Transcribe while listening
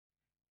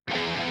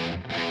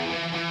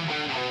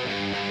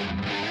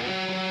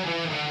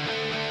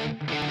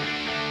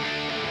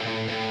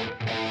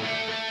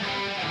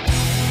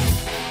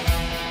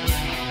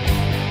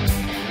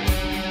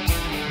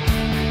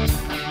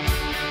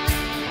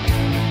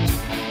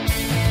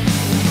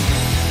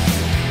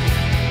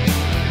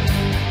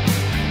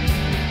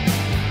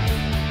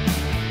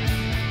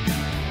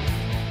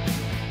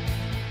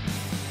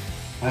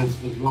as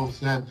Will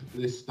said,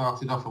 this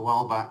started off a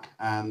while back,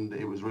 and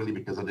it was really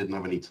because I didn't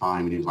have any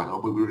time. And he was like,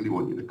 "Oh, but we really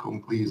want you to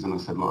come, please." And I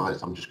said,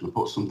 "Look, I'm just going to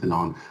put something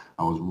on."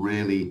 I was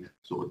really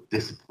sort of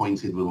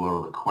disappointed with a lot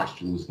of the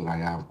questions that I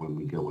have when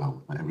we go,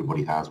 well, that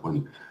everybody has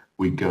when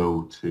we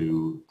go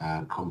to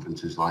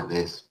conferences like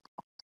this.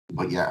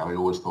 But yeah, I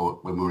always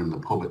thought when we're in the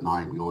pub at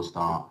night, we always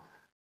start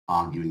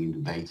arguing and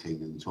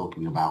debating and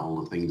talking about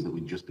all the things that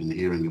we've just been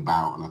hearing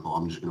about. And I thought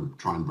I'm just going to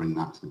try and bring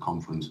that to the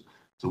conference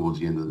towards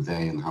the end of the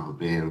day and have a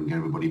beer and get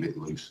everybody a bit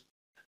loose,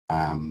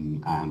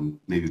 and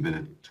maybe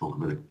talk a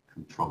bit of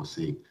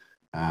controversy,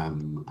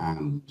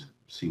 and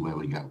see where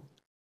we go.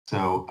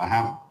 So I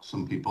have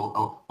some people.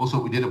 Oh, also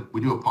we do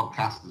a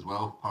podcast as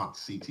well, part of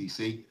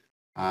CTC,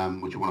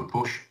 which I want to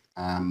push.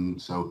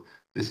 So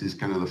this is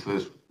kind of the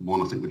first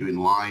one I think we're doing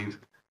live.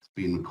 It's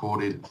being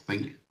recorded,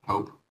 I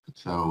hope.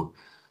 So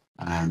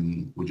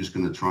we're just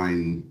going to try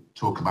and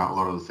talk about a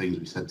lot of the things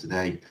we said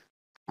today.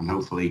 And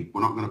hopefully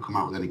we're not going to come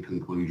out with any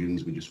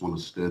conclusions. We just want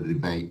to stir the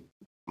debate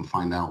and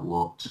find out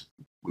what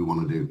we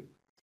want to do.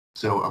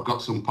 So I've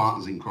got some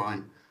partners in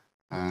crime.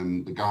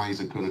 The guys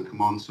are going to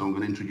come on. So I'm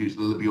going to introduce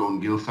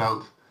Lillebjörn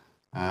Gyllfeldt,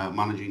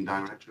 Managing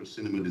Director of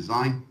Cinema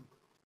Design.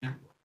 Yeah.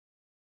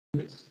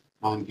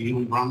 And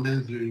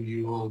Guillaume, who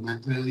you all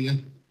met earlier.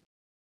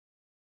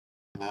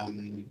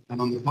 And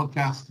on the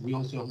podcast, we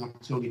also have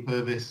Toni,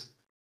 Purvis,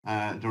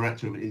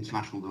 Director of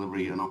International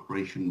Delivery and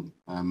Operation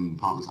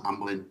Partners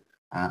Amblin,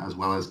 as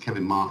well as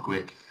Kevin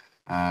Markwick,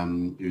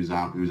 who's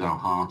our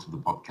heart of the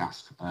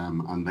podcast,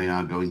 and they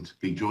are going to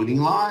be joining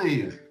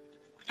live.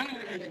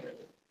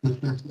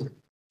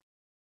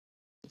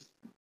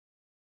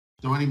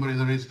 So anybody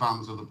that is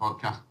fans of the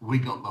podcast, we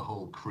got the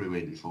whole crew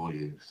in for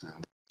you. So,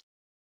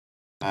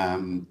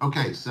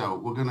 okay, so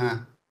we're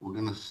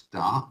gonna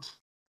start.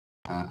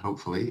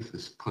 Hopefully, if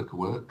this clicker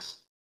works.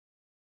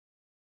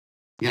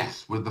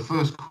 Yes, with the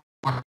first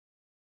question,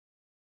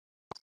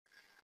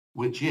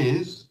 which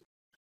is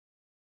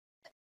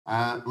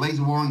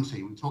laser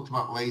warranty. We talked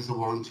about laser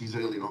warranties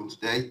earlier on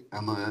today,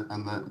 and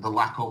the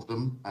lack of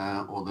them,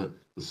 or the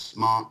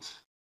smart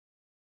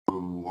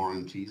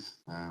warranties,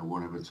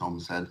 whatever Tom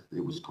said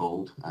it was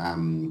called,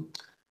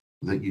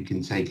 that you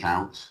can take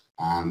out.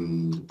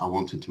 And I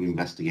wanted to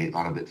investigate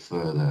that a bit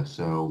further.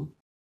 So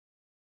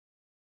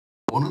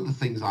one of the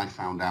things I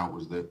found out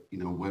was that, you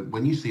know,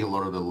 when you see a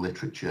lot of the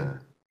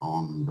literature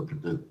on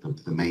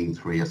the main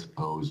three, I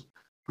suppose,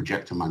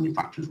 projector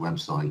manufacturers'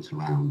 websites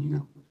around, you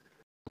know,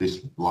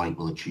 this light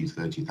will achieve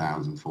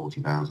 30,000,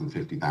 40,000,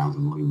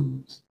 50,000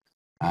 lumens.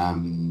 I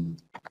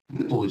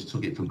always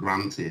took it for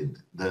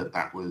granted that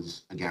that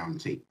was a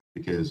guarantee,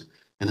 because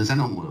in the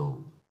Xenon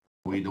world,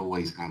 we'd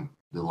always had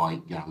the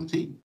light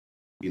guarantee.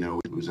 You know,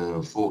 it was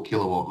a 4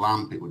 kilowatt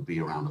lamp, it would be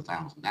around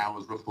 1,000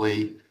 hours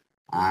roughly.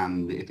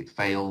 And if it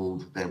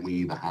failed, then we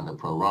either had a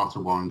pro rata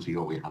warranty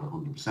or we had a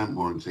 100%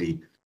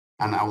 warranty,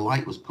 and our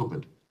light was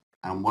covered.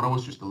 And what I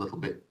was just a little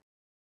bit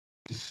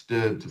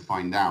disturbed to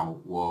find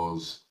out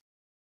was,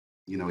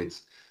 you know,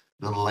 it's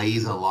the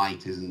laser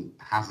light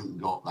hasn't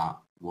got that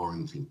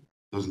warranty,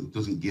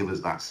 doesn't give us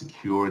that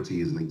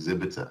security as an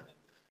exhibitor.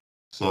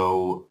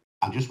 So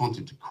I just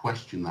wanted to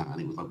question that,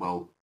 and it was like,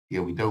 well, yeah,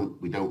 we don't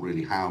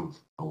really have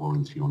a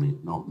warranty on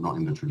it, not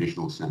in the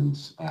traditional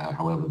sense.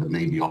 However, there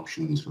may be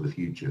options for the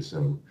future.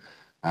 So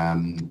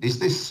is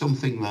this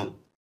something that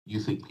you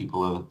think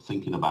people are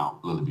thinking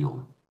about,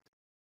 Lillebjörn?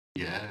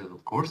 Yeah,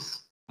 of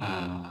course.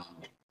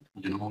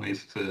 You know,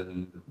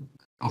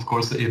 of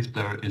course, if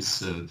there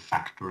is a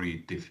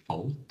factory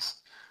default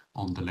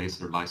on the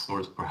laser light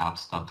source,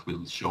 perhaps that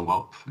will show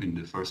up in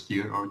the first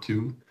year or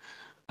two.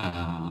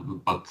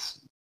 But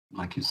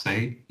like you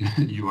say,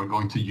 you are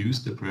going to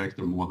use the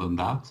projector more than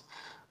that.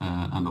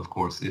 And of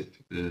course,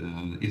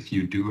 if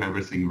you do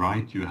everything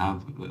right, you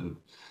have,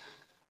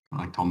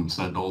 like Tom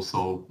said,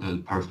 also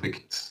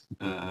perfect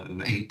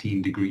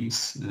 18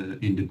 degrees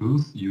in the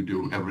booth. You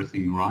do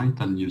everything right,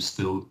 and you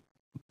still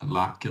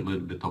lack a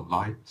little bit of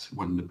light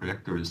when the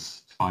projector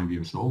is 5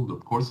 years old.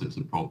 Of course, it's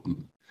a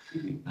problem,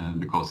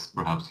 because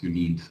perhaps you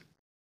need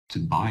to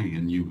buy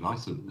a new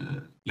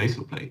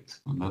laser plate,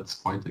 and that's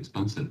quite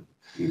expensive.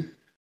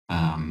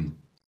 And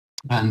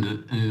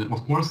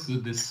of course,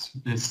 this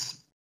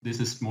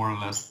is more or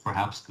less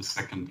perhaps the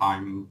second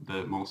time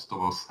that most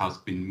of us has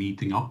been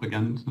meeting up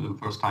again. The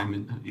first time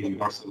in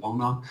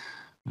Barcelona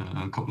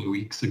a couple of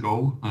weeks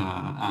ago,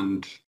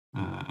 and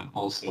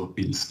also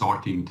been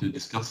starting to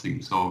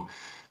discussing. So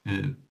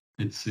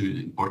it's an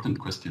important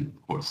question,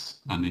 of course,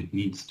 and it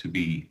needs to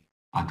be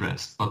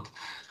addressed. But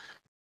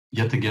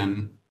yet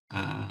again,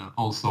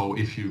 also,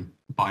 if you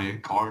buy a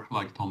car,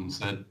 like Tom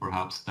said,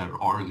 perhaps there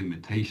are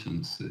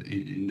limitations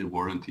in the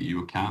warranty.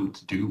 You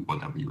can't do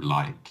whatever you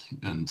like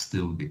and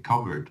still be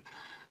covered.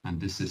 And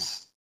this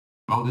is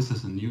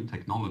a new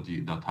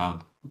technology that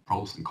have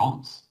pros and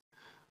cons.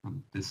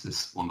 And this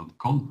is one of the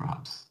cons,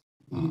 perhaps.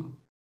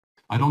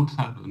 I don't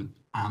have an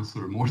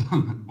answer more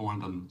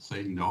than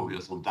saying no.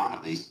 Yes, well,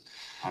 definitely.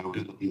 I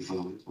was looking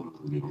for this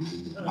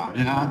one.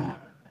 Yeah,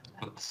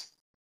 but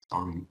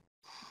sorry.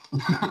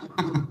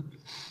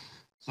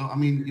 So, I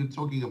mean, you're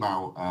talking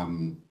about,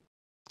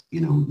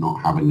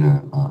 not having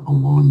a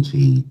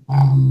warranty.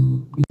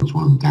 It's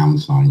one of the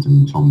downsides,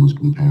 and Tom was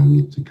comparing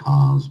it to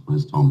cars.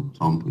 Where's Tom?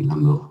 Tom, put your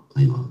hand up.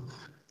 There you are.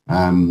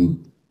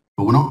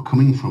 But we're not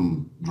coming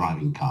from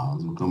driving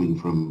cars. We're coming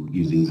from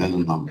using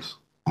xenon lamps.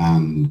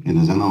 And in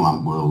a xenon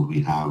lamp world,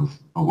 we have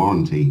a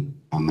warranty,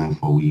 and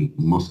therefore we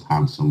must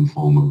have some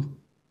form of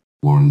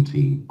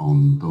warranty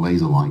on the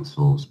laser light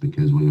source,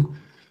 because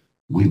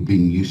we've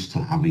been used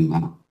to having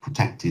that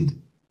protected,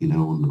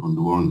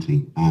 under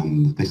warranty.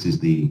 And this is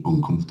the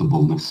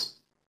uncomfortableness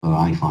that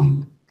I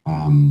find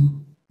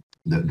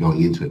that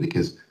going into it,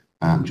 because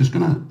I'm just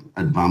going to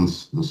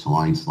advance the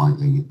slide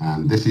slightly.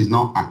 And this is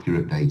not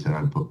accurate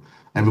data.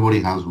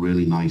 Everybody has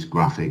really nice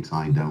graphics.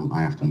 I don't.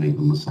 I have to make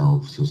them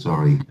myself. So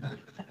sorry.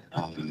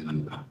 I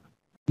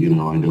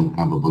don't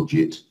have a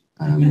budget.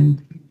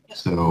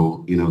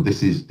 So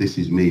this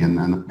is me.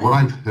 And what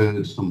I've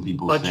heard some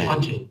people say.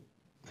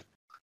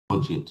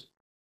 Budget.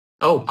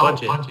 Oh,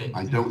 budget.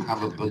 I don't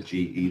have a budget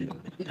either.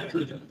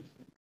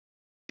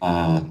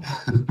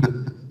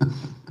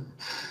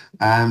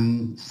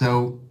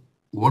 So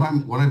what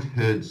I've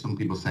heard some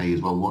people say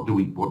is, well, what do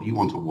you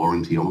want a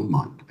warranty on,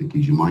 Mike?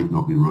 Because you might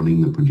not be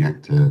running the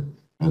projector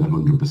at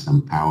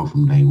 100% power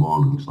from day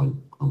one. And it's like,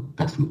 I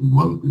definitely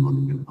won't be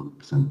running at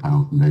 100%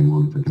 power from day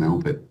one if I can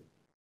help it.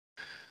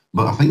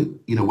 But I think,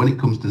 when it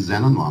comes to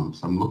xenon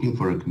lamps, I'm looking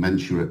for a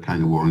commensurate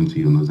kind of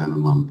warranty on a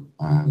xenon lamp.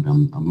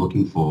 I'm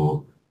looking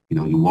for,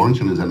 your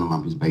warranty on a xenon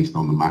lamp is based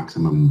on the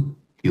maximum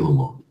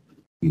kilowatt,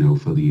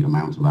 for the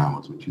amount of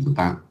hours, which is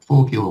about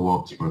 4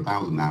 kilowatts for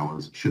 1,000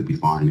 hours. Should be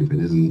fine. If it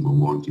isn't, we're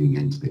warranty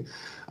against it.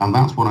 And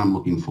that's what I'm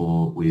looking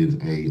for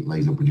with a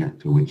laser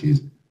projector, which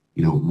is,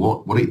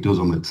 what it does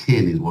on the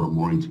tin is what I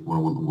want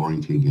the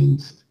warranty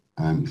against.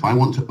 If I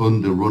want to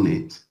underrun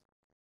it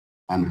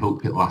and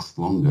hope it lasts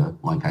longer,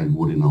 like I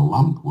would in a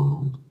lamp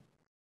world,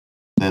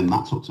 then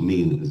that's up to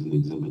me as an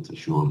exhibitor,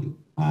 surely.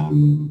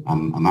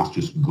 And that's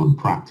just good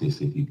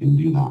practice if you can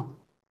do that.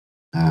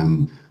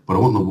 But I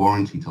want the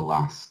warranty to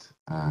last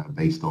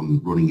based on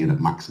running it at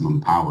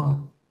maximum power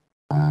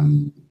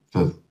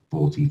for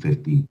 40,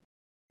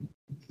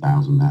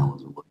 50,000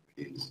 hours or whatever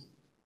it is.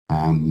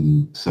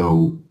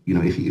 So,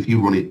 if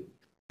you run it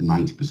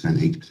 90%,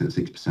 80%,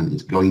 6%,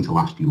 it's going to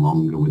last you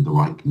longer with the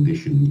right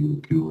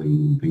condition, cooling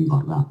and things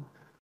like that.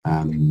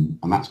 And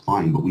that's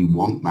fine, but we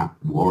want that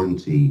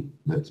warranty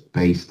that's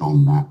based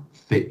on that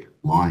thick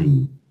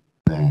line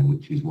there,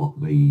 which is what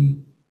the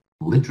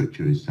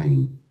literature is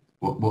saying.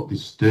 What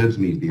disturbs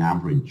me is the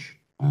average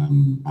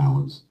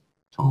hours,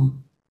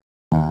 Tom.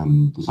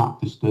 Does that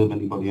disturb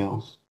anybody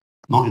else?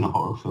 Not in a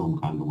horror film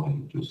kind of way,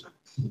 just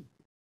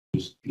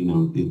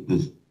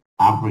there's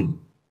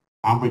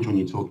average when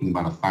you're talking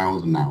about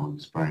 1,000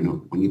 hours, fair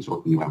enough. When you're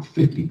talking about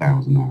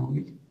 50,000 hours,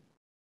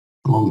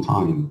 a long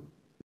time.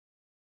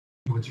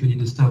 What's really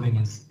disturbing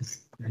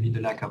is really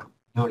the lack of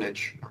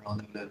knowledge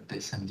around all of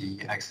this and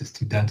the access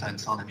to data and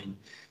so on. I mean,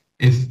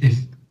 if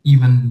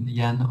even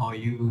Jan or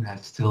you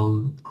have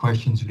still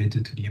questions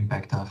related to the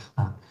impact of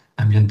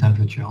ambient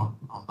temperature on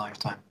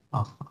lifetime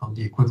of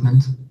the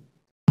equipment,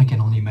 I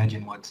can only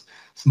imagine what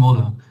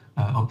smaller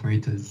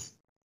operators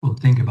will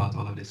think about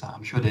all of this.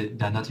 I'm sure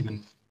they're not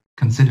even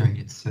considering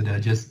it, so they're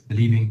just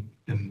believing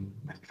the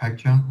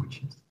manufacturer,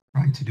 which is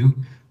right to do,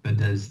 but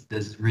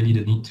there's really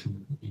the need to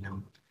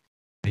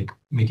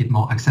make it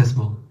more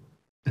accessible,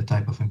 the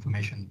type of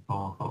information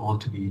for all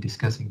to be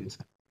discussing this.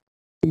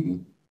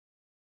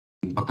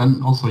 But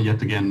then also,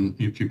 yet again,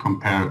 if you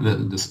compare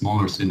the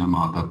smaller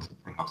cinema that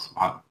perhaps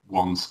have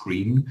one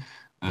screen,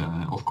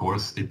 of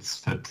course,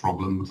 it's a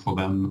problem for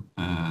them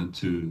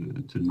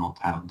to not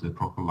have the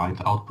proper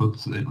light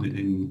output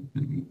in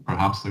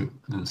perhaps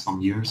some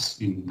years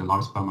in the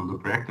lifespan of the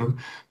projector.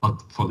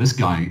 But for this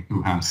guy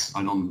who has,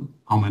 I don't know,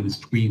 how many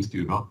screens do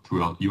you got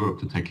throughout Europe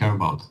to take care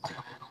about?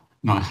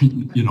 No,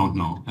 you don't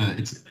know.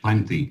 It's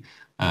plenty.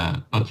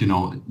 But,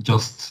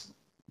 just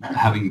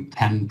having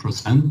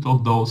 10%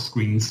 of those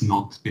screens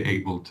not be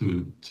able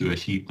to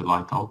achieve the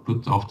light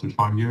output after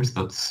 5 years,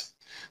 that's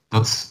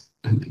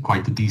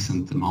quite a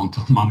decent amount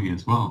of money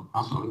as well.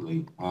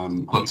 Absolutely.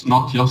 But it's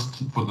not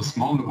just for the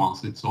smaller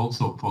ones, it's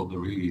also for the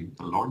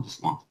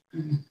largest ones.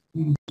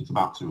 It's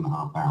about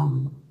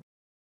 2,500.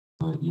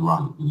 You're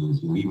right, it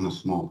is. Even a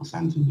small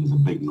percentage is a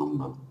big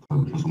number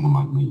for someone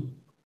like me.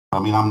 I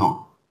mean, I'm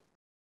not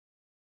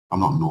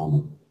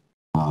normal.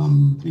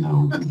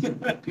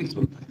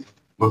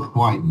 We're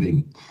quite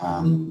big.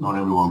 Not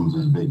everyone's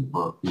as big,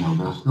 but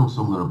there's still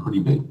some that are pretty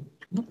big.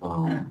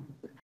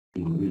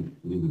 It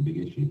is a big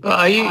issue.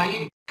 Are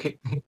you?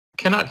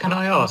 Can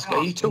I ask?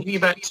 Are you talking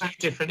about two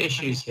different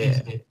issues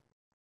here?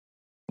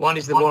 One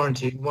is the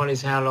warranty. One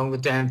is how long the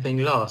damn thing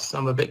lasts.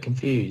 I'm a bit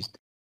confused.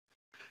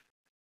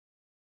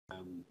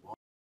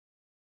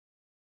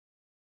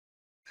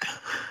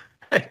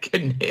 I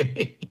couldn't hear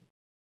me.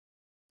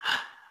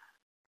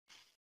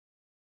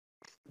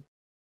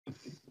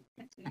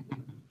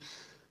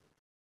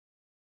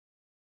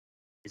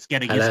 It's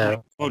getting his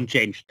phone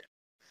changed.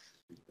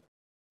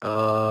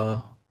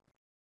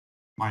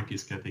 Mike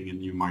is getting a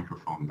new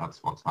microphone.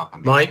 That's what's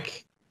happening.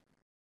 Mike,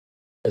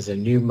 there's a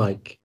new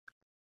mic.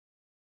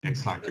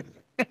 Exactly.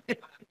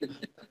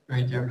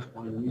 Right here.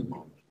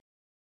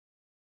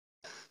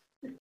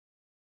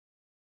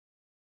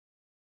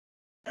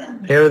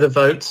 Here are the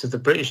votes of the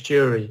British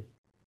jury.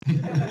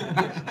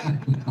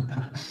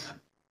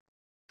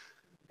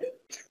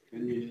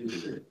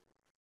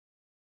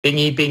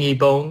 Bingy, bingy,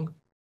 bong.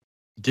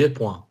 2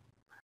 points.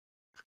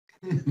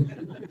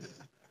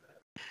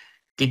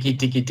 Diggy,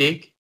 diggy,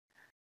 dig.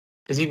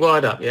 Is he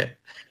wired up yet?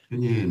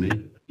 Can you hear me?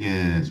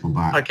 Yes, we're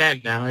back. I can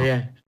now,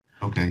 yeah.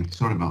 Okay,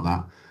 sorry about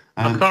that.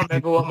 I can't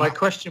remember what my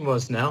question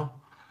was now.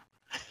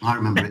 I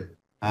remember it.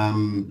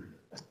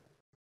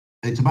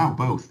 It's about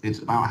both. It's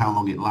about how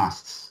long it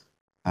lasts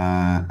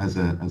as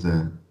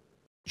a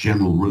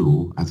general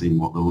rule, as in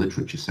what the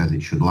literature says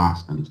it should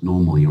last, and it's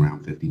normally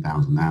around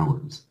 50,000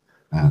 hours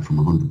from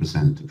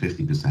 100% to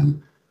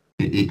 50%.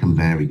 It can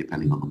vary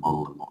depending on the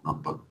model and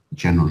whatnot, but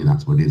generally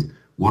that's what it is.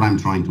 What I'm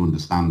trying to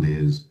understand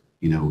is,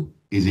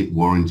 is it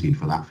warranted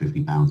for that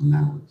 50,000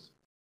 hours?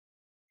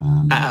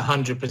 At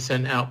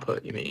 100%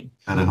 output, you mean?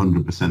 At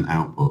 100%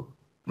 output.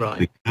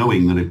 Right.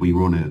 Knowing that if we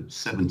run a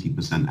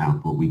 70%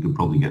 output, we could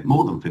probably get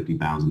more than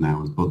 50,000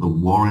 hours, but the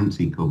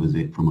warranty covers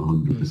it from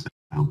 100%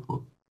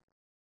 output.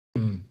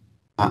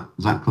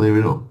 Does that clear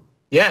it up?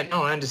 Yeah,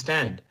 no, I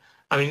understand.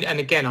 I mean, and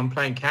again, I'm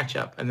playing catch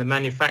up, and the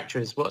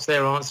manufacturers, what's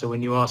their answer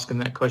when you ask them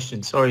that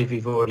question? Sorry if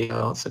you've already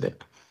answered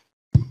it.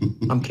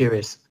 I'm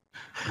curious.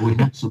 We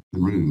had some in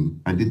the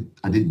room. I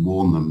did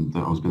warn them that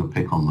I was going to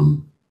pick on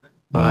them.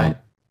 Right.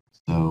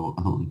 So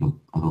I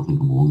don't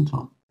think I warned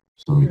Tom.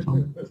 Sorry,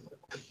 Tom.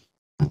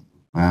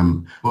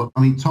 But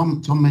I mean,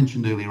 Tom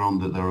mentioned earlier on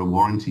that there are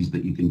warranties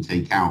that you can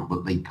take out,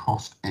 but they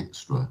cost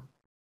extra.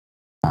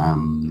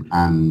 And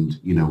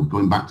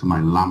going back to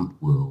my lamp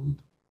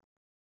world,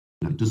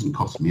 it doesn't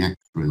cost me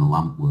extra in a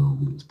lamp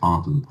world. It's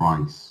part of the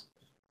price.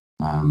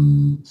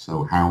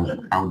 So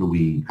how do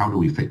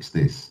we fix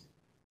this?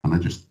 And I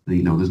just,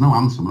 there's no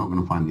answer. I'm not going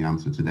to find the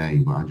answer today,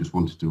 but I just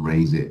wanted to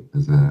raise it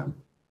as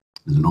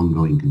an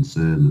ongoing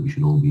concern that we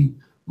should all be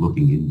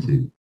looking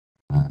into.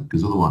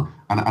 Because otherwise,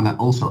 and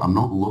also, I'm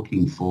not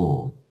looking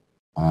for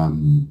a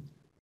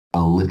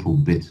little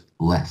bit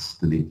less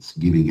than it's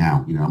giving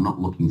out. I'm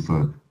not looking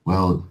for,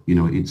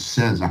 it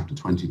says after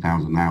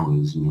 20,000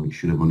 hours, it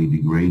should have only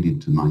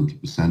degraded to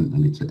 90%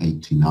 and it's at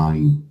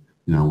 89.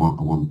 I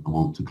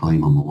want to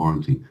claim on the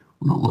warranty.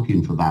 We're not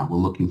looking for that. We're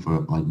looking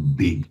for like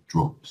big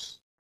drops.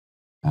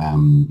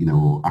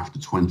 After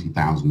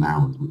 20,000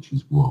 hours, which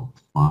is what,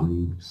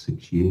 5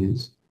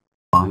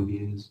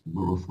 years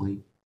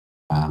roughly.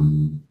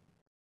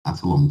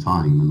 That's a long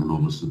time, and then all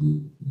of a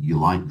sudden your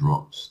light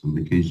drops, and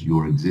because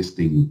your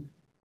existing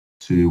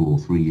 2 or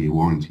 3 year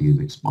warranty is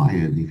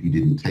expired, if you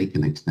didn't take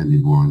an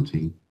extended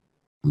warranty,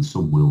 and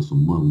some will,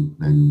 some won't,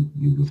 then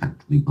you've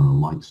effectively got a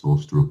light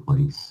source to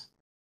replace.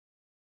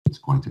 It's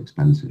quite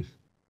expensive.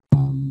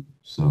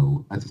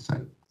 So as I say,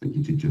 I think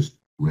you should just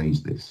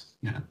raise this.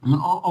 Yeah, and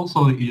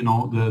also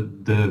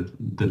the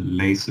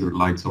laser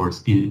light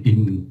source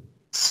in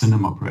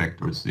cinema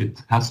projectors,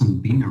 it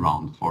hasn't been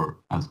around for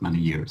as many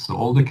years. So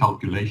all the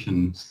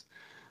calculations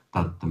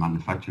that the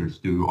manufacturers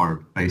do are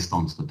based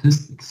on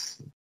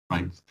statistics,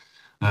 right?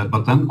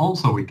 But then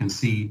also we can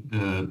see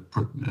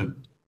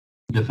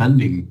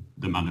defending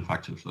the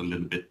manufacturers a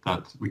little bit,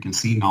 that we can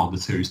see now the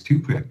Series 2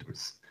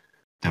 projectors.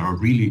 They're a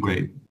really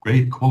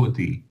great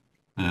quality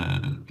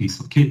piece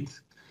of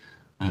kit.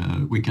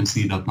 We can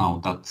see that now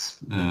that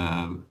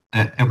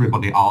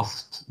everybody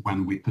asked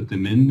when we put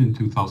them in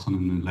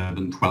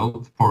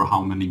 2011-12 for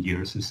how many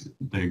years is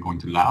they going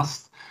to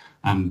last,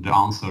 and the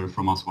answer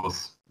from us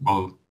was,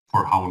 well,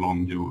 for how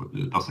long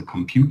does a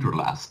computer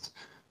last?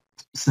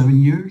 7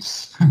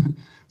 years,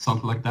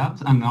 something like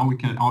that. And now we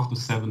can, after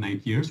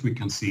 7-8 years, we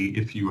can see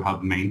if you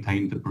have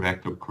maintained the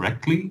projector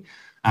correctly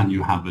and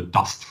you have a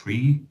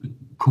dust-free,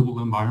 cool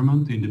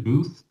environment in the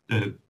booth.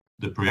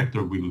 The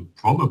projector will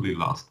probably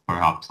last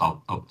perhaps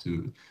up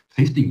to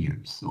 15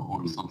 years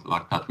or something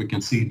like that. We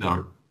can see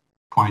they're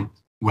quite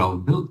well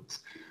built.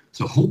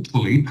 So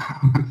hopefully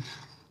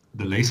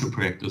the laser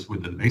projectors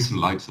with the laser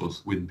light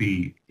source will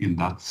be in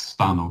that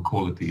span of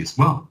quality as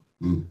well.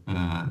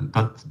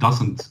 That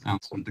doesn't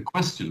answer the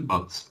question,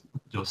 but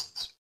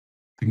just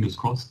fingers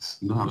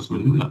crossed. No,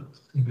 absolutely.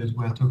 Because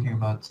we're talking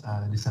about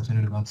this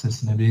afternoon about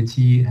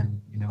sustainability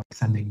and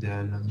extending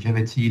the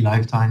longevity,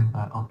 lifetime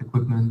of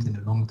equipment in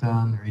the long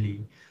term,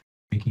 really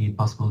making it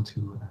possible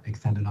to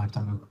extend the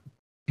lifetime of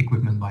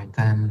equipment by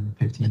 10,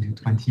 15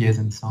 to 20 years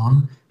and so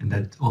on. And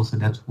that was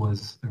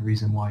the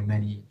reason why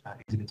many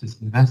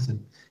exhibitors invested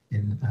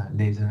in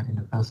laser in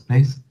the first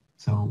place.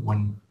 So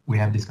when we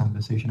have this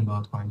conversation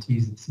about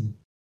warranties, it's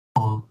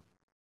all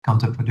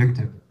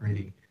counterproductive,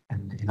 really,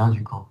 and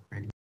illogical,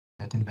 really,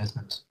 that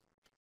investment.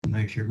 I don't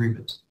know if you agree with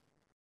it.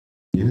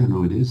 Yeah,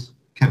 no, it is.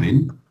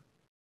 Kevin,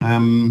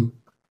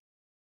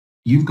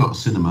 you've got a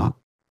cinema.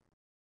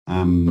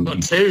 I've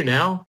got 2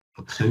 now.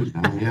 Got 2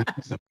 now, yeah.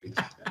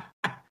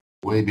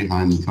 Way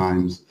behind the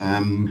times.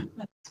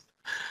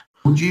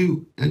 Are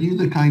you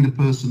the kind of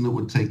person that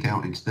would take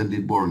out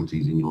extended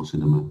warranties in your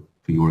cinema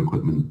for your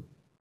equipment?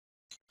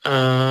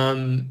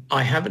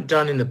 I haven't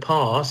done in the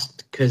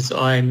past because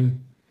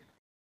I'm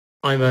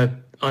a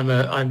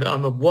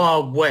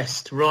Wild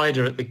West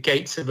rider at the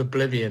gates of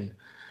oblivion.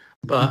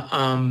 But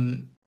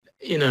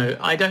you know,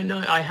 I don't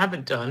know. I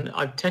haven't done.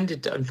 I've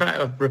tended to. In fact,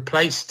 I've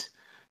replaced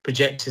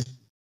projectors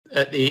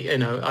at the. You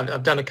know,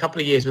 I've done a couple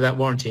of years without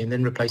warranty and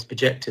then replaced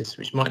projectors,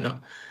 which might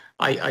not.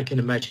 I can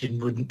imagine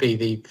wouldn't be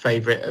the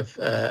favourite of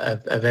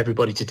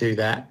everybody to do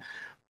that.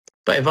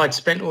 But if I'd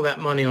spent all that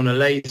money on a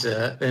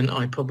laser, then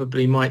I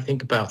probably might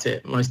think about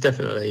it, most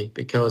definitely,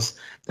 because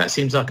that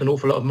seems like an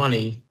awful lot of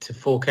money to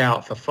fork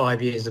out for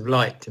 5 years of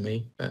light to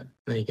me. But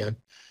there you go.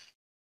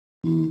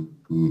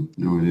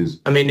 No, it is.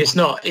 I mean, it's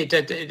not.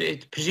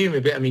 It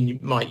presumably. I mean,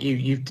 Mike,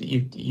 you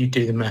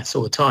do the maths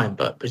all the time,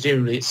 but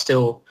presumably it's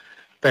still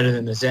better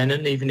than the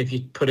Xenon, even if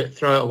you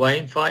throw it away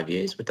in 5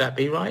 years. Would that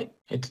be right?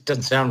 It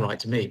doesn't sound right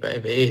to me, but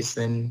if it is,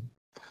 then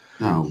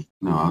No,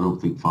 I don't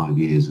think 5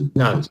 years.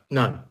 No.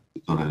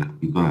 You've got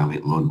to have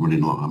it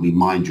running long. I mean,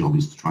 my job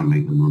is to try and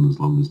make them run as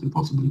long as they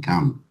possibly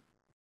can,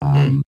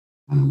 and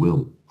I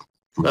will.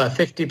 But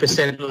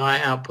 50%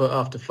 light output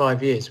after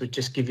 5 years would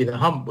just give you the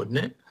hump, wouldn't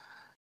it?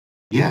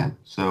 Yeah,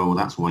 so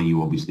that's why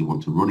you obviously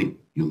want to run it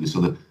younger.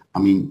 So that, I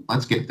mean,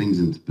 let's get things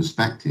into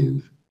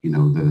perspective. You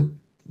know,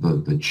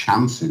 the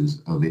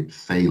chances of it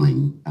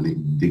failing and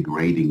it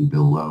degrading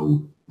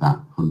below that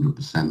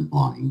 100%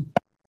 line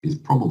is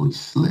probably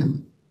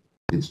slim.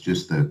 It's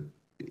just that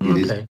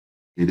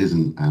it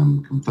isn't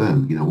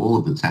confirmed. You know, all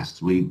of the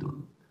tests we've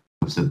done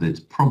have said that it's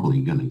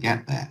probably going to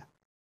get there.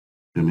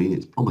 I mean,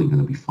 it's probably going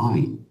to be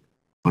fine,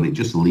 but it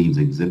just leaves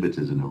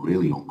exhibitors in a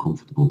really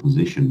uncomfortable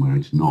position where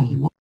it's not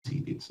warranted.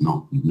 You've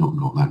not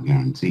got that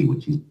guarantee,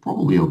 which is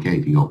probably okay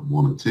if you got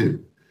 1 or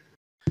 2.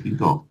 If you've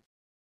got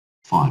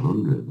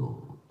 500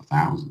 or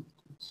 1,000.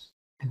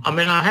 I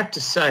mean, I have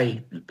to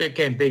say,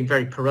 again, being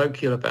very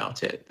parochial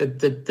about it,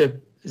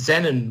 the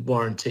Xenon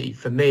warranty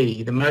for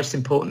me, the most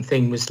important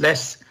thing was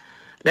less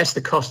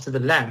the cost of the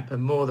lamp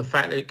and more the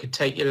fact that it could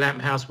take your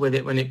lamp house with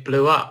it when it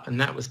blew up,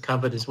 and that was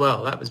covered as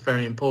well. That was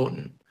very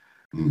important.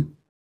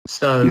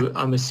 So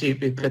I'm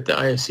assuming, but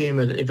I assume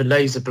if a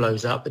laser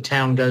blows up, the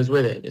town goes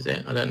with it. Is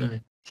it? I don't know.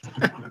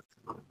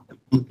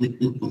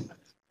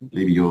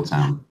 Maybe your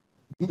town.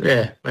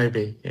 Yeah,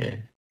 maybe. Yeah.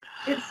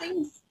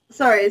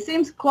 It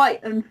seems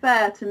quite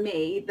unfair to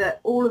me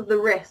that all of the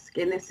risk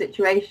in this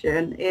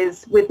situation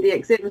is with the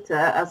exhibitor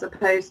as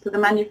opposed to the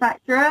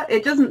manufacturer.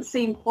 It doesn't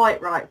seem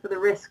quite right for the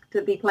risk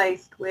to be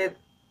placed with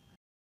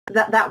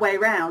that way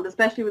around,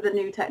 especially with the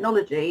new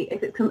technology.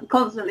 If it's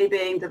constantly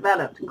being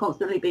developed and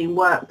constantly being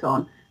worked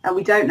on, and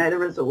we don't know the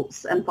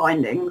results and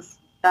findings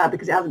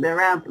because it hasn't been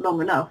around for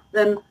long enough,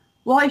 then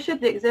why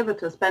should the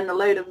exhibitor spend a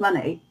load of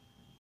money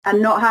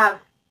and not have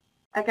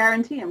a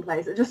guarantee in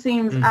place? It just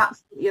seems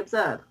absolutely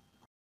absurd.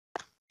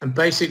 And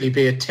basically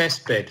be a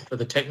test bed for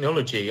the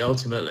technology,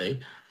 ultimately.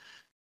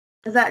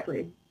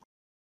 Exactly.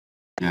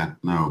 Yeah,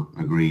 no,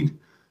 agreed.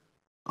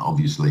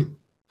 Obviously.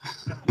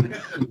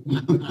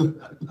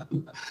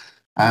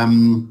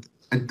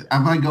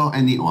 Have I got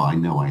any? Well, I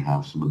know I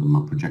have. Some of them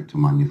are projector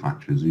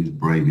manufacturers. Who's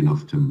brave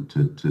enough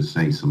to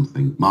say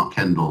something? Mark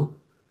Kendall.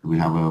 We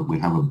have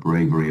a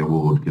bravery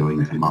award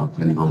going to Mark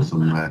Kendall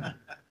somewhere.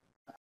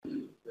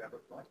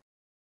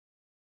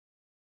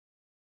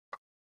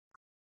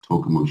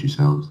 Talk amongst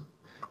yourselves.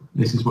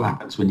 This is what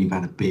happens when you've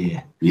had a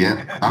beer.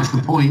 Yeah, that's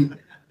the point.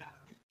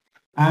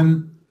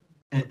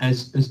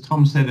 As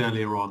Tom said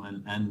earlier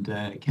on, and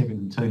Kevin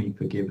and Toni,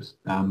 forgive us,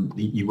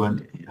 you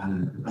weren't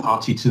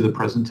party to the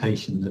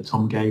presentation that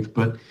Tom gave,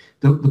 but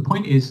the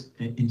point is,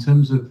 in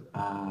terms of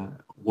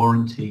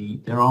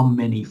warranty, there are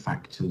many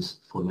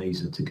factors for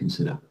laser to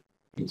consider.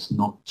 It's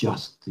not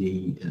just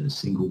the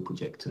single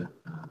projector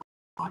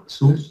light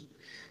source.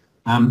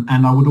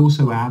 And I would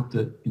also add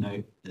that, you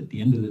know, at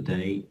the end of the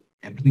day,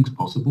 everything's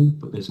possible,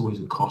 but there's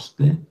always a cost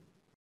there.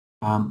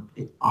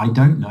 I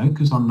don't know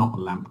because I'm not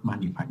a lamp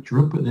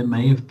manufacturer, but there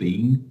may have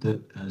been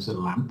that as a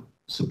lamp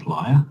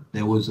supplier,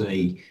 there was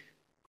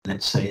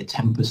let's say a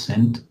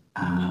 10%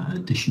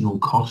 additional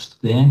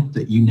cost there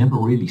that you never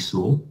really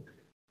saw,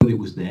 but it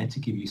was there to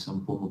give you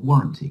some form of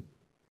warranty.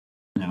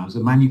 Now, as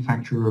a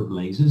manufacturer of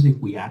lasers, if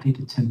we added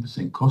a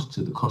 10% cost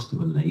to the cost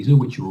of a laser,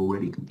 which you're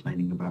already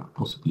complaining about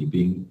possibly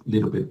being a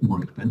little bit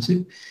more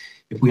expensive,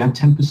 if we add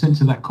 10%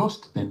 to that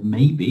cost, then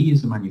maybe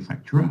as a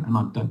manufacturer, and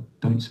I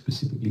don't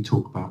specifically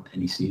talk about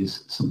NEC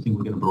as something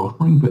we're going to be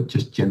offering, but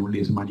just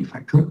generally as a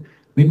manufacturer,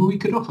 maybe we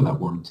could offer that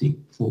warranty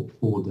for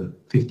the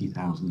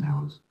 50,000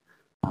 hours.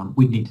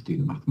 We'd need to do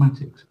the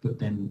mathematics, but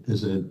then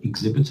as an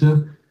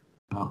exhibitor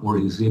or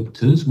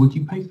exhibitors, would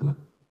you pay for that?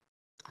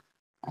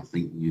 I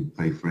think you'd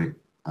pay for it.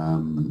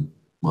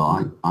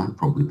 Well, I'd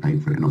probably pay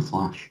for it in a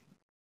flash.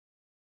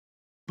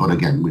 But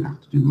again, we'd have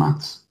to do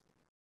maths.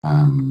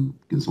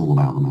 It's all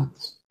about the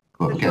maths.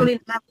 But again, surely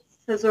the maths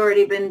has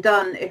already been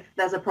done if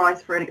there's a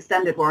price for an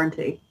extended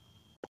warranty.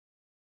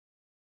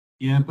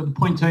 Yeah, but the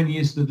point, Tony,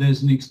 is that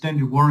there's an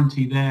extended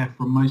warranty there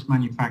from most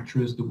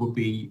manufacturers that would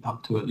be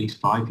up to at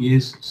least 5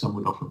 years. Some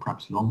would offer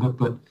perhaps longer,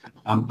 but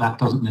that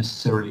doesn't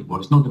necessarily,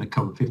 well, it's not going to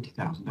cover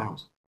 50,000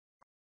 hours.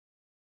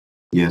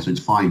 Yeah, so it's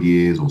 5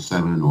 years or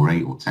 7 or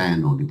 8 or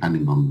 10, or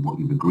depending on what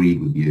you've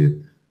agreed with your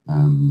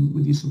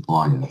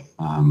supplier.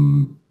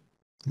 You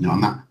know,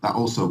 and that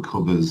also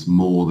covers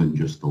more than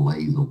just the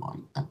laser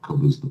light. That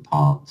covers the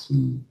parts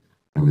and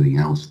everything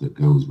else that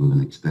goes with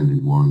an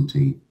extended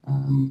warranty.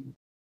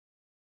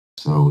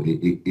 So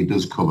it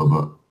does cover,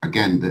 but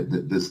again,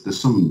 there's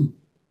some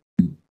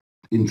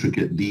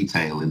intricate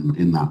detail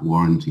in that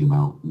warranty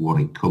about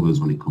what it covers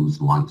when it comes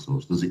to light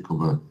source. Does it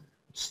cover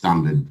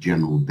standard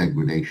general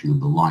degradation of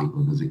the light,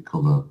 or does it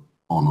cover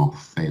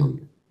on-off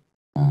failure?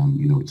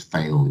 You know, it's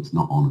failed, it's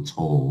not on at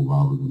all,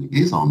 rather than it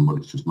is on, but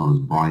it's just not as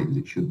bright as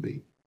it should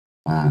be,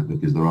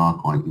 because there are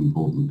quite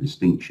important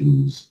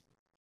distinctions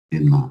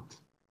in that.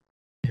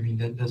 I mean,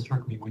 that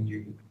struck me when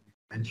you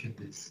mentioned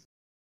this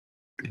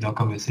in our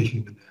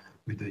conversation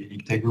with the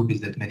Unique Tech Group, is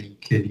that many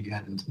clearly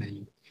hadn't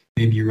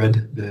maybe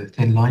read the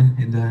thin line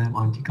in the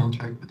warranty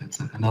contract, but that's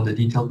another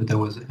detail. But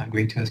I'm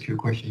going to ask you a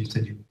question. You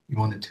said you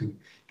wanted to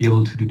be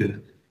able to do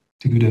the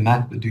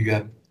math, but do you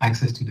have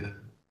access to the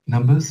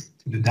numbers,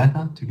 to the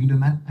data, to do the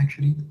math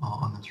actually,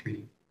 or not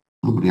really?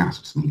 Nobody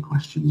asks me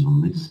questions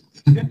on this.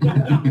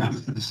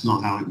 That's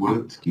not how it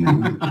works,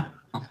 Guillaume.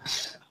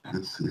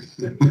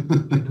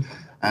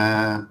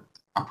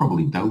 I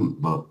probably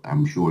don't, but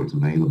I'm sure it's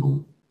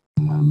available.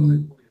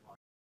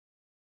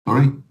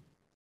 Sorry?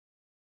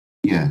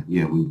 Yeah,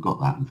 we've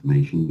got that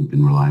information. We've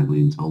been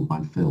reliably told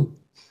by Phil.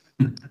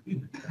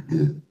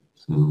 Yeah,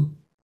 so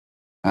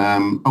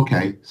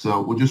okay,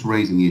 so we're just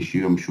raising the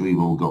issue. I'm sure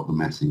you've all got the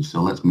message,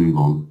 so let's move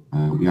on.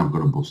 We have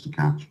got a bus to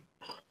catch.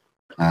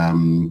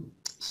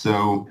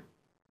 So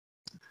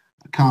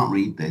I can't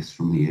read this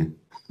from here.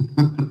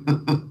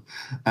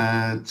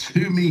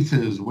 2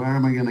 meters. Where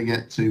am I going to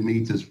get 2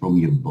 meters from,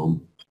 you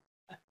bum?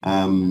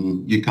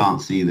 You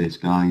can't see this,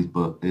 guys,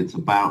 but it's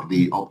about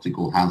the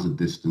optical hazard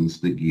distance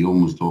that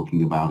Guillaume was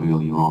talking about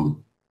earlier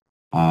on,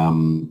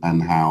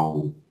 and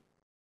how,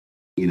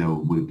 you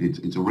know,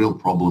 it's a real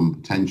problem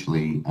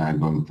potentially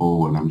going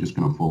forward. I'm just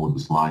going to forward the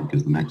slide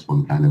because the next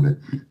one kind of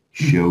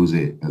shows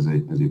it as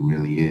it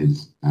really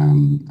is.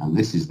 And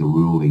this is the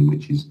ruling,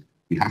 which is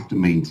you have to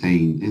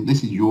maintain.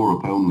 This is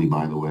Europe only,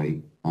 by the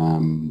way.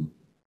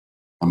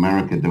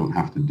 America don't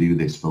have to do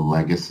this for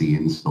legacy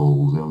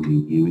installs, only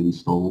new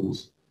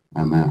installs.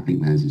 And I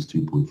think theirs is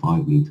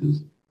 2.5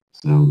 meters.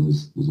 So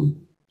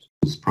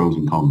there's pros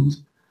and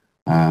cons.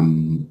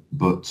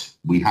 But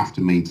we have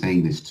to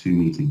maintain this 2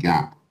 meter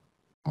gap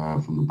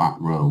from the back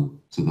row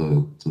to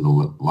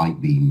the light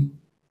beam,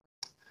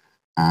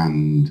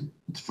 and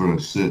for a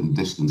certain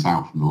distance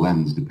out from the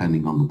lens,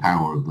 depending on the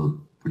power of the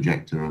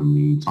projector and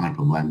the type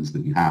of lens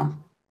that you have,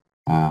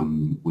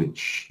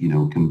 which, you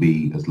know, can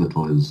be as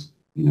little as,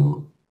 you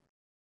know,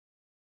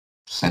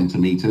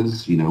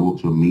 centimeters, you know, up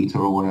to a meter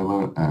or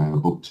whatever,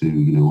 up to,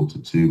 you know, up to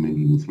 2,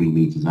 maybe even 3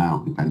 meters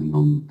out, depending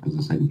on, as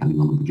I say, depending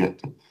on the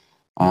projector.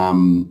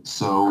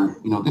 So,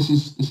 you know, this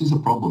is a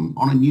problem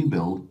on a new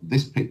build.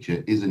 This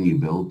picture is a new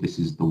build. This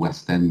is the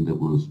West End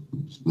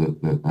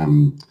that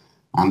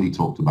Andy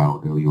talked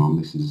about earlier on.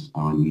 This is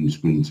our new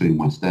screen 2 in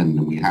West End,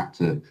 and we had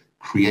to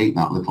create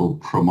that little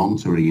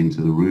promontory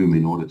into the room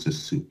in order to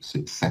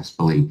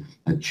successfully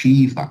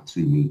achieve that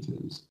 2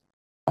 meters.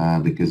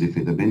 Because if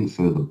it had been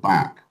further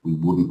back, we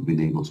wouldn't have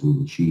been able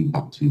to achieve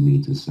that 2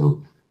 meters.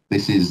 So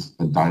this is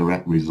a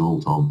direct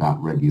result of that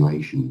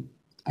regulation.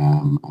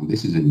 And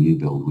this is a new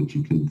build, which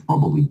you can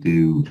probably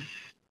do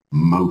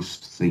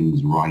most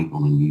things right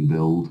on a new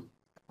build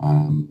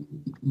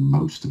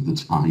most of the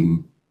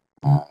time.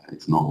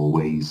 It's not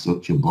always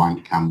such a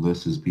blank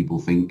canvas as people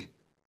think,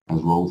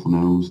 as Rolf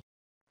knows.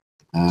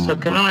 So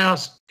can I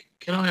ask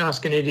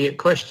an idiot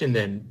question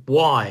then?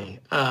 Why?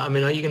 I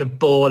mean, are you going to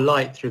bore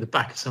light through the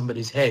back of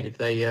somebody's head if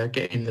they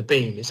get in the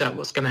beam? Is that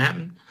what's going to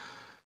happen?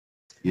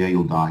 Yeah,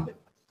 you'll die.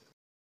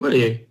 Will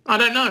you? I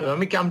don't know. I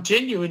mean, I'm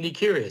genuinely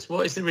curious.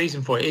 What is the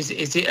reason for it?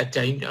 Is it a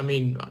danger? I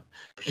mean,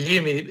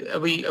 presumably,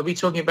 are we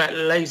talking about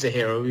laser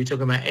here, or are we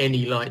talking about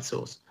any light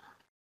source?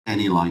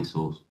 Any light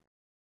source.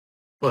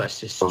 Well, that's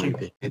just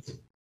stupid.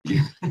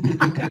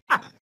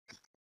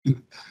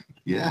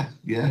 Yeah.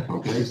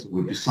 Okay, so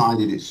we've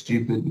decided it's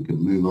stupid. We can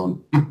move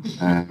on.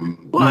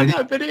 Well,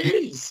 no, but it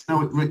is.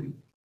 No,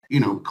 you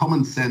know,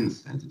 common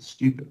sense says it's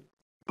stupid,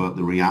 but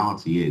the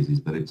reality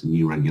is that it's a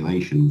new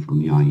regulation from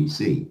the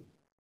IEC.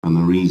 And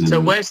the reason.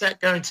 So where's that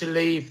going to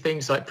leave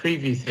things like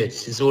preview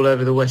theatres all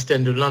over the West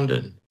End of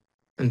London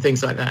and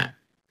things like that?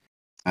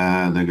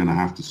 They're going to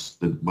have to.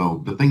 Well,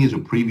 the thing is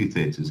with preview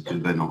theatres,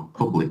 because they're not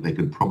public, they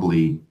could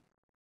probably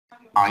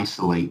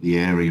isolate the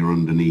area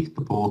underneath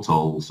the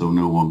porthole so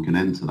no one can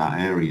enter that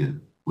area,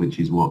 which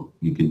is what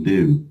you can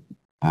do.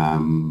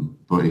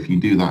 But if you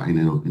do that in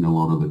a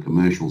lot of the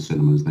commercial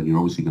cinemas, then you're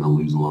obviously going to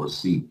lose a lot of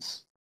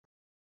seats.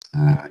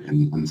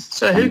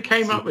 So who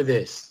came up with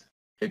this?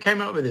 Who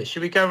came up with this?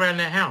 Should we go around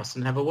their house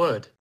and have a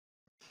word?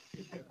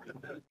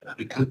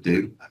 We could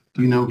do.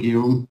 Do you know,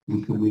 Guillaume?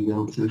 Who can we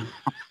go to?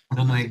 I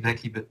don't know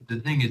exactly, but the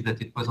thing is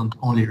that it wasn't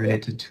only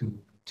related to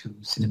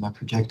cinema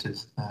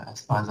projectors,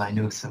 as far as I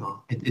know.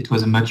 So it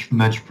was a much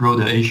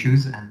broader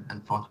issues, and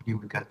unfortunately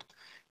we got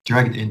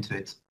dragged into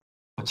it.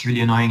 What's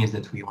really annoying is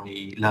that we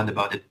only learned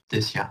about it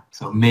this year.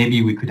 So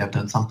maybe we could have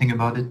done something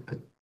about it, but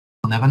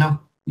we'll never know.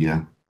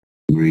 Yeah,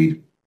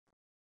 agreed.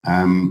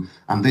 And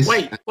this.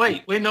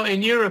 Wait, we're not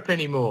in Europe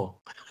anymore.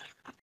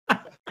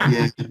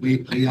 Yeah,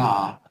 we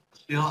are.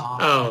 Still are.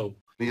 Oh.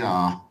 We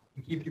are.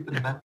 We keep you for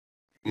the back.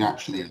 We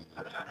actually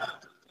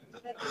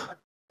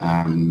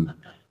are.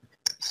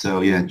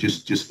 So yeah,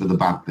 just for the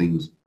bad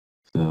things.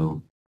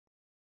 So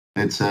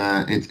it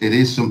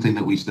is something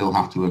that we still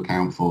have to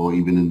account for,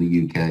 even in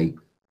the UK.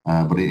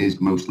 But it is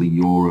mostly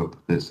Europe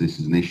that this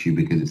is an issue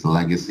because it's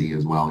legacy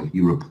as well. If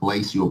you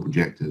replace your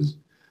projectors,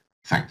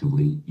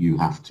 effectively, you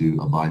have to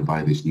abide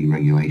by this new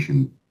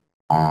regulation.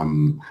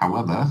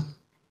 However,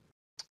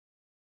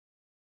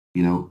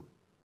 you know,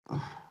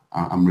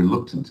 I'm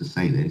reluctant to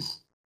say this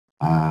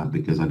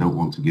because I don't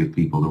want to give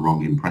people the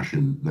wrong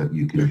impression that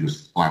you can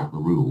just flout the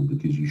rule,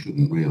 because you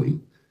shouldn't really.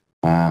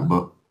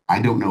 But I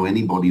don't know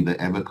anybody that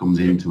ever comes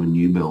into a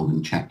new build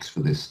and checks for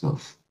this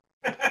stuff.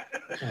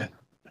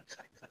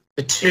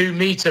 The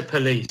 2-meter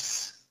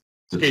police.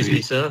 Excuse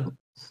me, sir.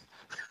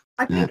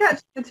 I think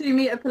actually the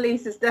 2-meter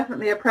police is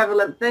definitely a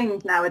prevalent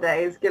thing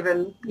nowadays,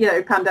 given, you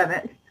know,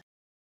 pandemic.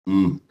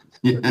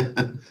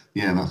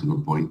 Yeah, that's a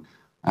good point.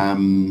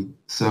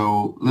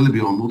 So,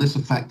 Lillebjörn, will this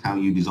affect how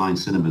you design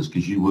cinemas?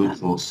 Because you work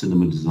for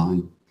cinema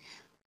design.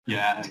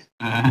 Yeah,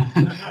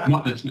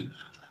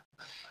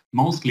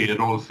 mostly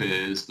Rolf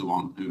is the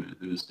one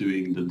who's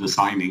doing the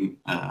designing.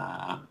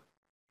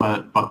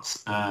 But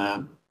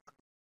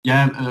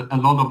yeah, a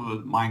lot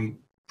of my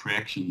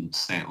projection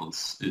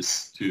sales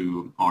is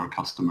to our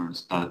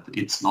customers that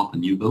it's not a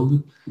new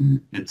build.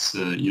 It's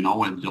you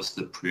know, and just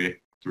a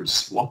projector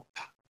swap.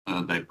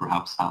 They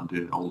perhaps have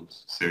the old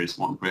Series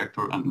 1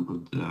 projector and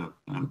would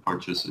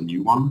purchase a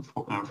new one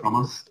from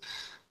us.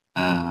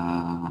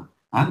 And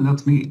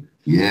that's me.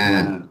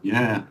 Yeah.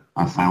 Yeah.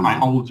 I found my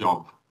that. old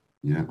job.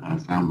 Yeah, I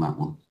found that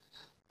one.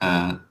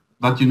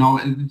 But you know,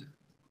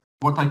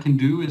 what I can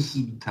do is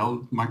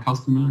tell my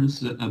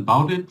customers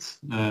about it.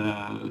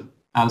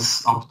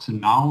 As up to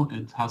now,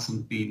 it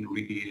hasn't been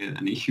really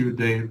an issue.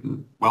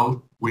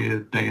 We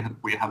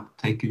have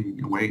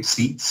taken away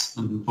seats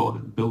and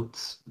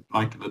built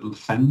like a little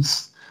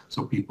fence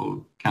so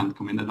people can't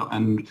come in.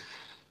 And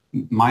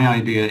my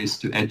idea is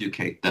to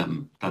educate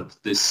them that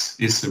this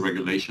is a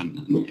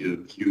regulation and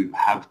you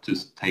have to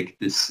take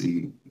this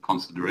in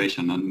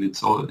consideration. And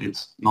it's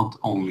not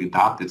only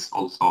that, it's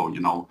also, you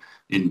know,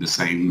 in the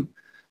same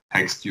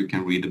text you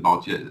can read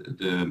about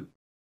the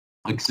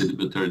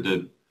exhibitor,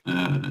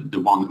 the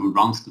one who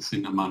runs the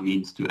cinema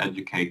needs to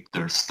educate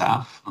their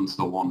staff and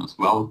so on as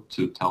well,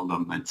 to tell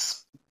them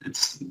it's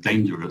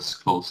dangerous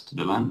close to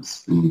the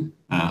lens.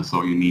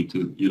 So you need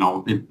to, you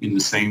know, in the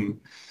same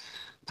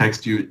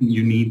text you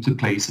need to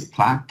place a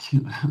plaque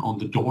on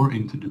the door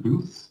into the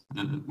booth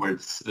where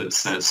it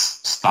says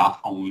staff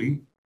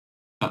only.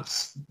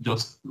 That's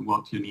just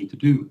what you need to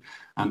do.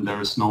 And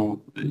there is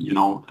no, you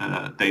know,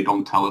 they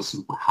don't tell us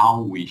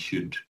how we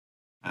should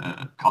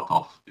cut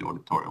off the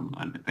auditorium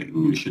or anything.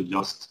 You should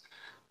just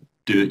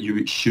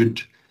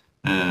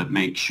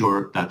make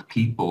sure that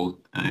people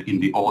in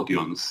the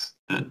audience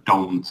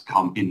don't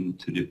come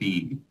into the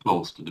beam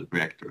close to the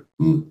projector.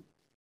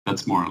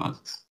 That's more or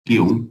less.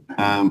 Guillaume,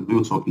 we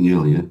were talking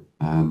earlier,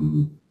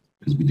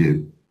 because we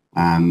do,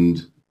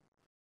 and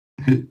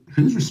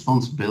whose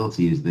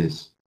responsibility is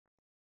this?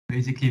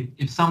 Basically,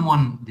 if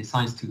someone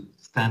decides to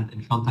stand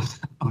in front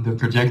of the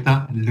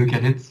projector and look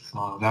at it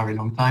for a very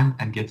long time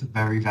and get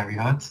very, very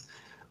hurt,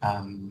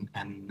 and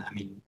I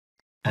mean,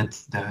 that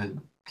the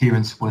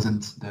clearance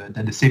wasn't,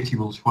 that the safety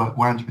rules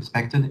weren't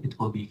respected, it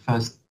will be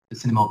first the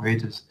cinema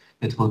operators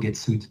that will get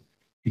sued,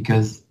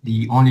 because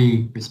the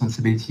only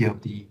responsibility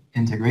of the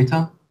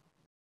integrator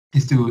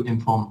is to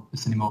inform the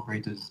cinema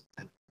operators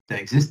that there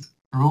exist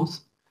a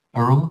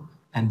rule,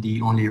 and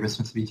the only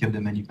responsibility of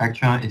the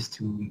manufacturer is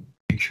to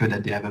make sure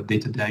that they have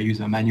updated their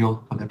user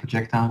manual for the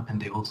projector,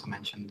 and they also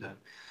mentioned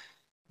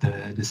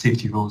the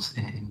safety rules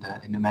in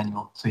the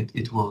manual. So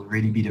it will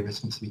really be the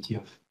responsibility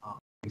of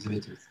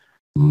exhibitors.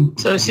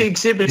 So it's the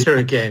exhibitor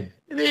again.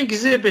 The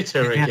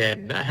exhibitor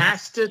again that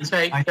has to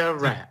take the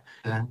rap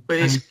with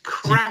his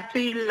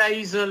crappy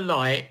laser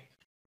light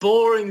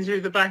boring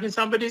through the back of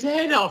somebody's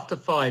head after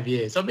 5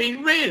 years. I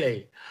mean,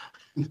 really?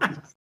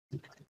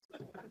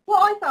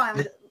 What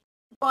I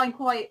find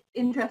quite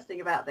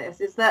interesting about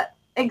this is that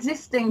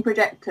existing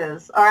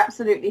projectors are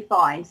absolutely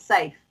fine,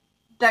 safe.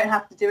 Don't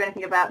have to do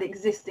anything about the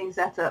existing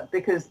setup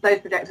because those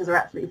projectors are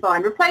absolutely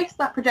fine. Replace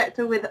that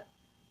projector with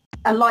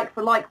a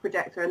like-for-like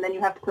projector, and then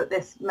you have to put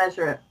this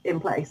measure in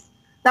place.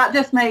 That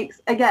just makes,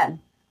 again,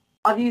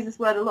 I've used this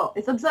word a lot,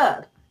 it's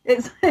absurd.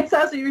 It's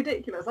absolutely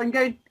ridiculous. I can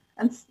go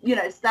and, you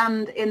know,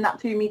 stand in that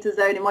 2 meter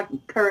zone in my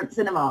current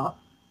cinema.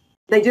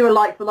 They do a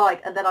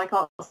like-for-like, and then I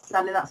can't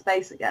stand in that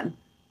space again.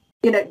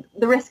 You know,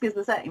 the risk is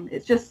the same.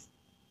 It's just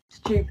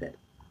stupid.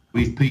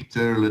 We've piqued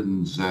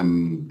Erland's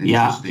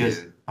Yeah, interest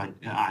here.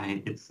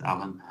 it's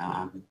Alan.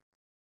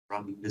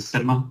 Running the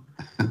cinema.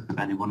 If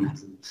anyone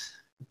hasn't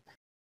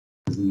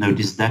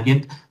noticed that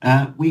yet,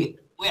 we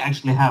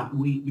actually have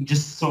we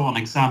just saw an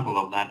example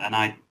of that, and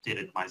I did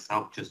it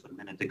myself just a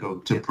minute ago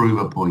To prove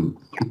a point.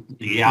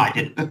 Yeah, I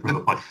did it to prove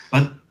a point.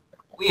 But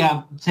we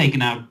have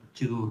taken out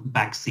 2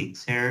 back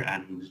seats here,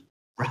 and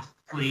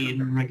roughly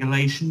in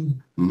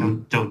regulation,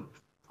 don't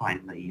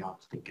find the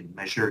yardstick and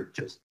measure.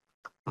 Just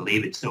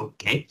believe it's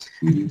okay.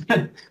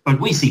 But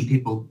we see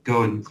people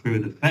going through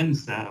the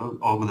fence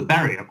over the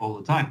barrier all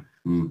the time.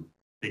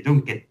 They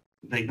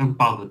don't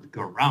bother to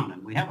go around,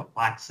 and we have a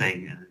plaque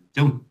saying,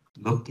 "Don't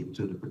look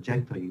into the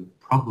projector. You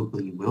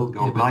probably will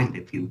go blind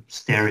if you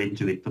stare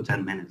into it for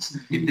 10 minutes."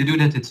 If they do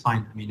that, it's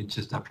fine. I mean, it's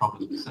just a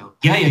problem. So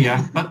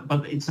Yeah.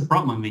 But it's a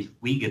problem if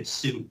we get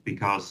sued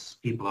because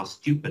people are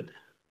stupid.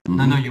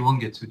 no, you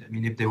won't get sued. I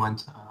mean, if they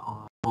went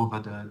over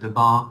the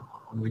bar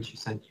on which you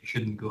said you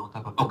shouldn't go on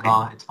top of the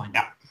bar, it's fine.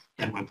 Yeah,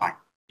 then we're fine.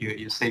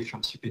 You're safe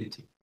from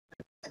stupidity.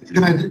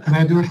 Can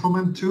I do a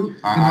comment too?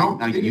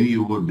 I knew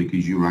you would,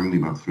 because you rang me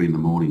about 3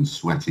 a.m.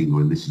 sweating,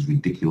 going, "This is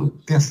ridiculous."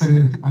 Yes, I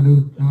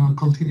do. I'll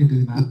continue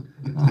doing that.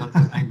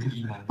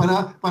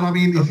 But I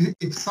mean,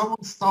 if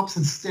someone stops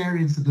and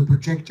stares into the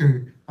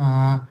projector,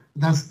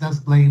 that's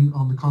blame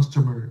on the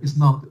customer. It's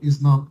not.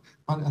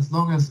 But as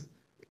long as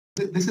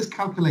this is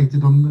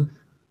calculated on the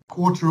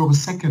quarter of a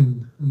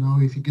second,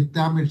 if you get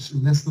damaged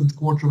in less than a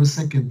quarter of a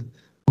second,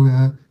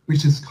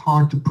 which is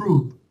hard to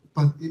prove.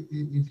 But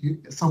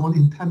if someone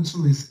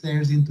intentionally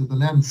stares into the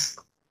lens,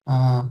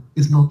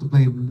 is not to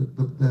blame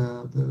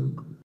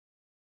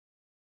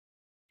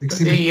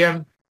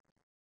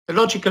the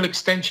logical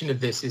extension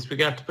of this is we're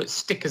going to have to put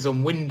stickers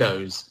on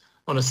windows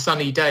on a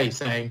sunny day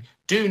saying,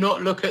 "Do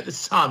not look at the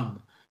sun.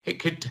 It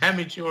could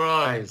damage your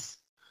eyes."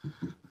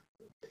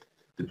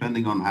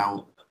 Depending on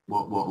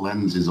what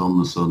lens is on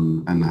the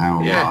sun and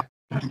how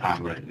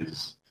accurate it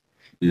is.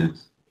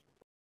 Yes.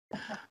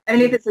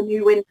 Only if it's a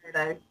new window,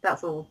 though.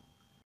 That's all.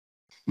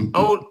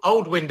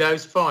 Old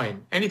windows,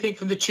 fine. Anything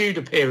from the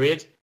Tudor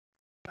period,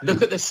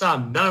 look at the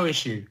sun, no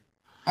issue.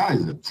 That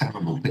is a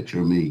terrible picture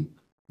of me.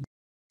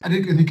 And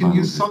you can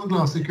use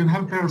sunglasses. You can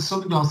have a pair of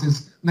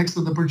sunglasses next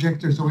to the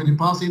projector. So when you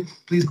pass it,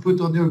 please put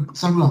on your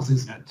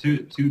sunglasses. Yeah,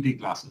 2D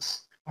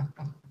glasses.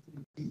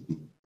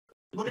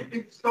 What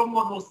if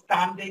someone was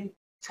standing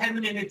 10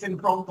 minutes in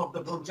front of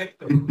the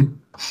projector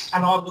and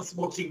I was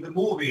watching the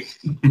movie?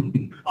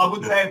 I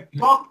would say,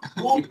 "Fuck,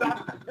 move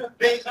that,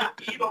 take that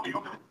key on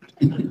your..."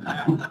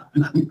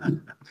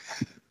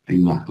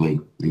 Exactly.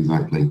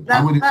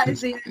 That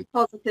is the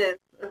positive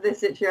of this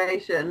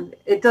situation.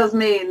 It does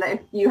mean that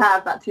if you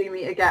have that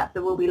 2-meter gap,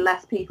 there will be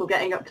less people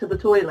getting up to the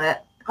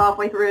toilet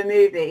halfway through a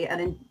movie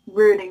and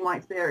ruining my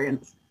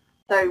experience.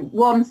 So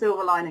one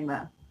silver lining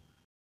there.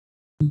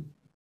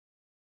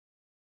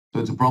 So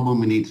it's a problem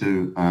we need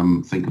to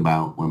think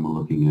about when we're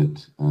looking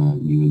at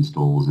new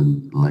installs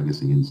and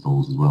legacy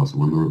installs as well. So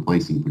when we're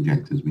replacing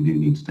projectors, we do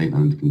need to take that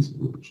into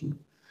consideration.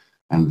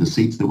 And the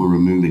seats that we're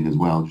removing as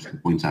well, just to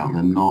point out,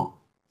 they're not,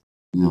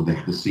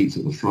 the seats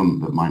at the front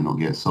that might not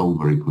get sold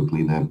very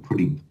quickly. They're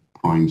pretty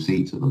prime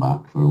seats at the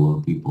back for a lot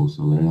of people.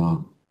 So they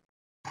are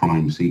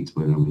prime seats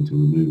we're having to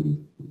remove,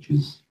 which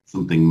is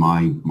something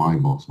my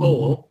boss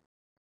will.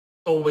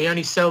 Or we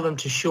only sell them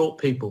to short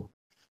people.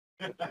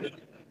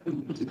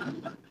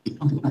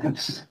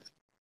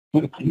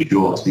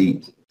 Short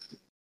seat.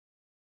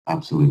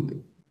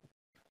 Absolutely.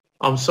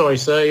 I'm sorry,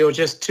 sir, you're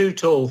just too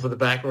tall for the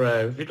back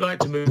row. If you'd like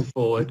to move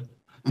forward.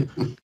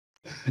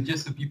 But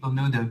just so people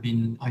know, there have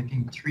been, I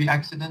think, 3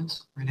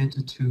 accidents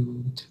related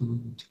to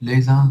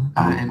laser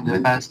in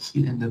the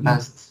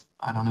past,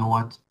 I don't know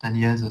what, 10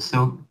 years or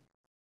so.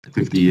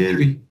 50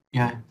 years.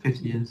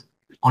 50 years.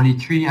 Only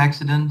 3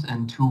 accidents,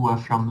 and 2 were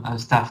from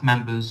staff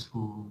members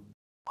who,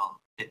 well,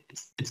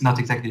 it's not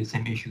exactly the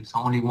same issue. So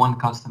only 1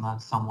 customer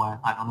somewhere,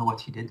 I don't know what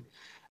he did,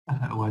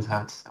 was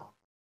hurt. So,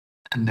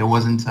 and there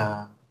wasn't,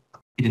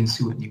 he didn't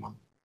sue anyone.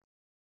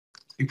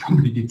 He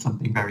probably did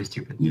something very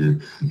stupid. Yeah,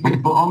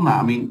 but on that,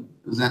 I mean,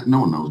 no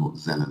one knows what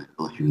Zen is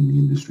unless you're in the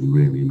industry,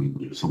 really. I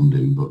mean, some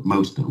do, but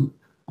most don't.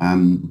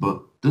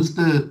 But does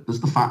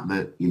the fact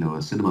that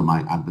a cinema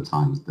might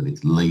advertise that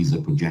it's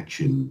laser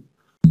projection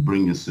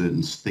bring a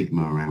certain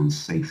stigma around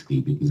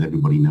safety, because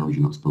everybody knows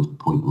you're not supposed to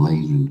point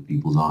laser into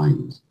people's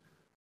eyes?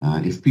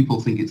 If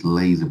people think it's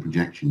laser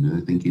projection,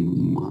 they're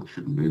thinking, well, that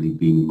shouldn't really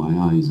be in my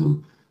eyes,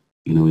 or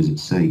is it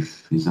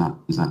safe? Is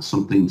that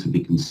something to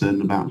be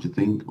concerned about, do you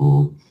think?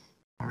 Or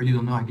I really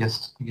don't know. I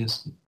guess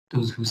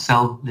those who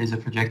sell laser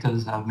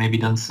projectors have maybe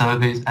done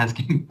surveys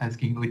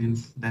asking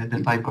audience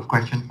the type of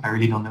question. I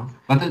really don't know.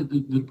 But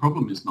the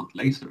problem is not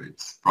laser;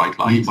 it's bright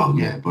light. Well,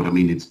 yeah, but I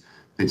mean, it's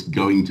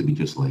going to be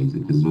just laser,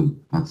 because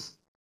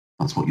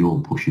that's what you're all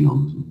pushing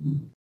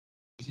on.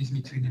 It leads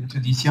me to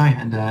DCI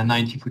and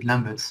 90-foot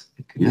Lamberts.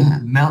 It could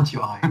melt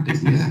your eye.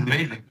 This is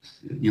amazing.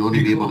 You'll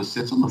only be able to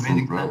sit on the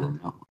front row.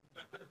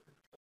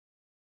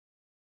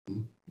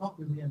 Not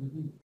really.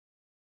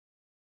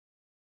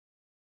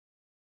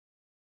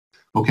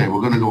 Okay,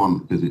 we're going to go on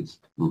because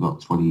we've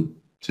got 3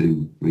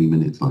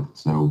 minutes left.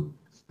 So,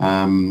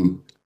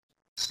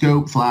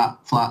 scope,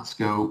 flat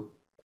scope.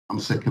 I'm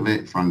sick of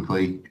it,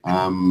 frankly.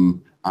 I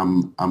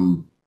don't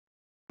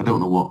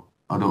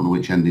know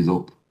which end is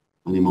up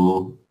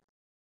anymore.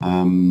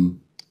 And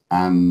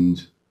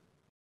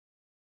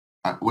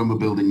when we're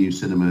building new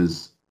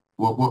cinemas,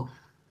 what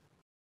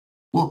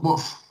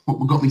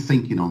got me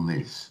thinking on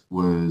this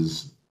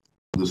was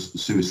the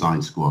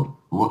Suicide Squad.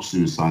 I watched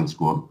Suicide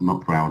Squad. I'm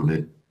not proud of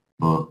it,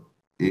 but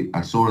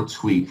I saw a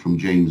tweet from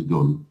James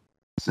Gunn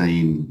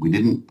saying we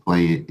didn't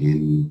play it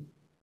in,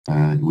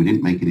 we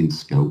didn't make it in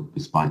scope,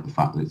 despite the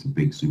fact that it's a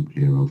big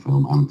superhero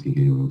film,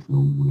 anti-hero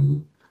film, whatever.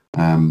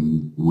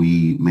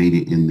 We made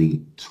it in the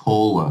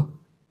taller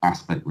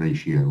aspect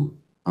ratio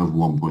of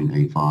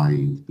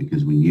 1.85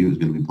 because we knew it was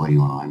going to be playing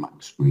on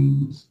IMAX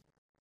screens.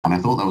 And I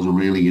thought that was a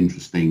really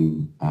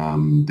interesting,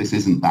 this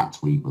isn't that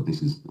tweet, but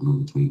this is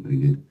another tweet that he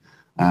did.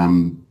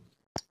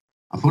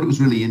 I thought it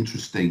was really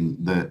interesting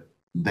that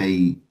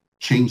they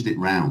changed it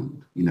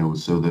round,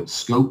 so that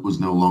scope was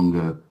no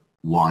longer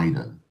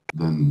wider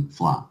than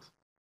flat.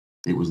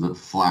 It was that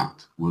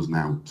flat was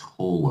now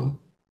taller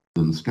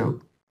than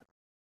scope.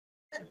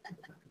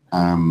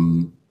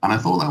 And I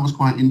thought that was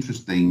quite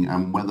interesting,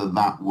 and whether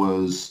that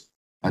was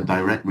a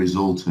direct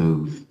result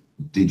of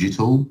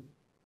digital.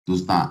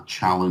 Does that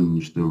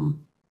challenge the,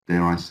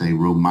 dare I say,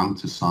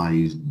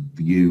 romanticized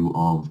view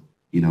of,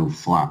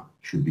 flat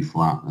should be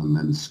flat and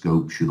then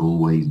scope should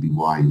always be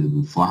wider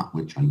than flat,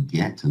 which I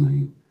get and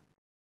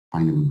I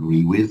kind of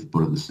agree with,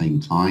 but at the same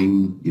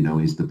time,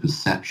 is the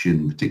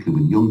perception,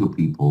 particularly with younger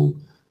people,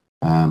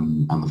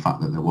 and the fact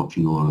that they're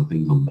watching a lot of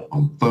things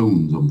on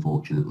phones,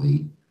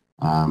 unfortunately,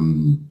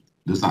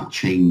 does that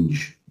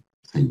change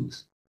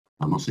things?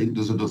 I'm not saying it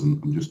does or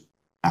doesn't, I'm just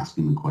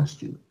asking the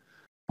question.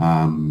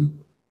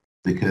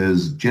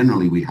 Because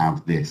generally we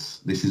have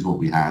this is what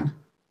we had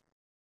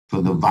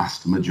for the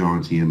vast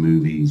majority of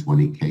movies when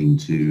it came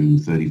to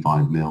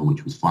 35mm,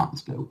 which was flat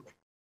scope.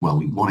 Well,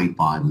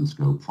 185 and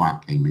scope,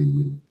 flat came in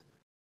with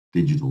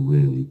digital,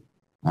 really.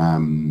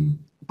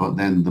 But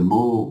then the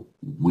more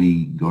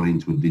we got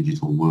into a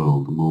digital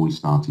world, the more we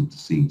started to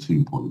see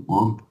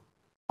 2.1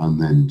 and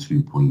then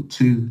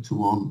 2.2 to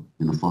 1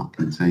 in a flat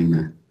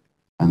container.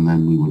 And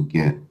then we would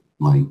get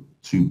like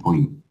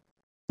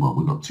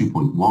we got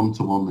 2.1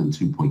 to 1, then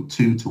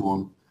 2.2 to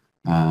 1.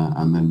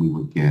 And then we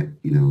would get,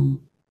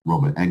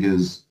 Robert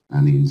Eggers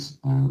and his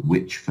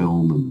Witch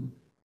film and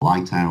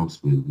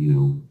Lighthouse with,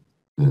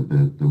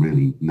 the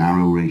really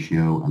narrow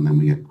ratio. And then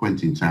we get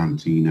Quentin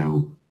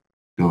Tarantino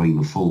going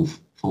the full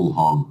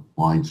hog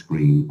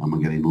widescreen, and we're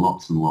getting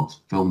lots and lots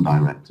of film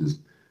directors.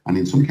 And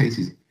in some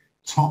cases,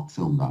 top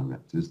film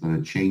directors that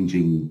are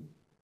changing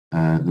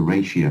the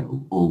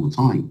ratio all the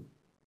time.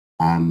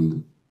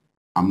 And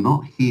I'm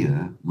not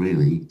here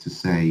really to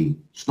say,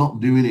 stop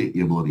doing it,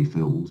 you bloody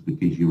fools,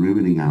 because you're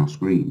ruining our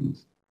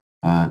screens.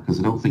 Because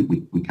I don't think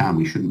we can.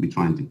 We shouldn't be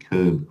trying to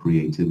curb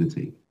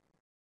creativity.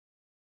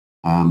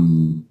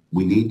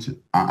 We need to,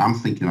 I'm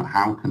thinking of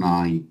how can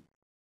I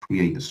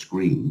create a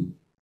screen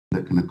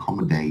that can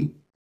accommodate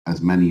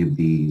as many of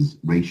these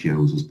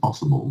ratios as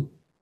possible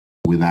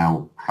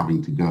without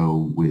having to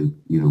go with,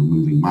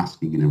 moving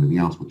masking and everything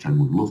else, which I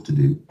would love to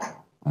do.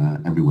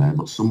 Everywhere,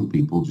 but some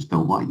people just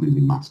don't like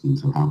moving masking.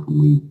 So how can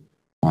we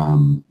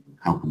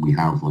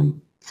have like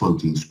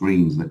floating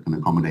screens that can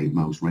accommodate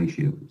most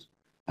ratios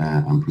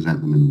and present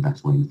them in the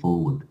best way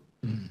forward?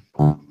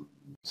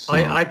 So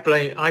I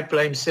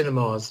blame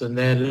cinemas and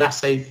their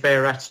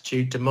laissez-faire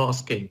attitude to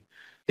masking.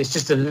 It's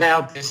just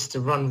allowed this to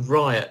run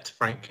riot,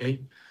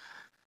 frankly.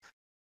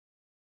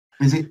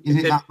 Is it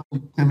that,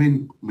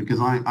 Kevin?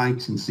 Because I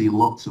can see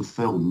lots of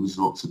films,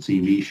 lots of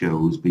TV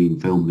shows being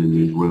filmed in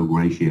these rogue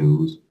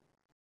ratios.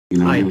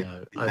 I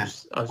know. I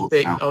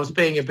was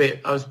being a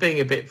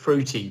bit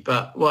fruity,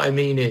 but what I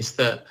mean is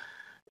that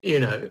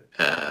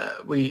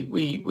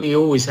we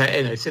always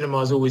had,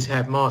 cinemas always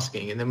had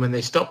masking, and then when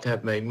they stopped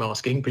having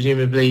masking,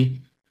 presumably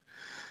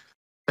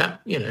that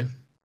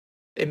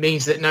it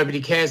means that nobody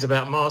cares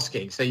about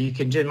masking. So you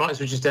might as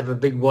well just have a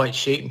big white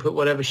sheet and put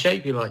whatever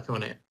shape you like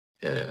on it.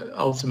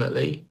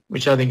 Ultimately,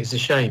 which I think is a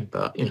shame,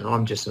 but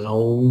I'm just an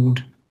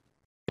old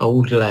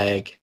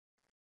lag.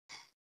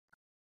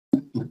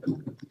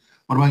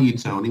 What about you,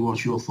 Tony?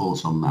 What's your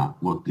thoughts on that?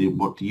 What do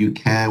you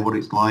care what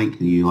it's like?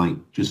 Can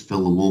you just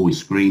fill the wall with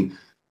screen?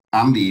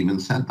 Andy even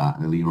said that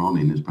earlier on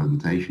in his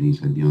presentation. He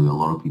said, a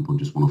lot of people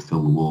just want to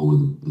fill the wall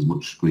with as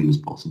much screen as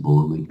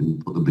possible, and they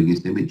can put the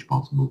biggest image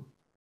possible.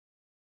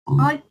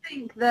 I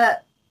think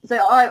that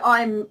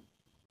I'm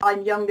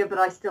younger, but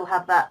I still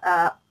have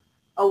that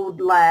old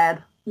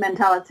lad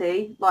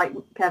mentality, like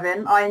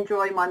Kevin. I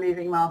enjoy my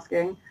moving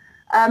masking.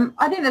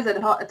 I think there's a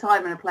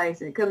time and a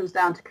place. It comes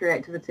down to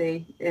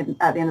creativity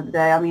at the end of the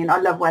day. I mean, I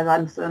love Wes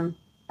Anderson,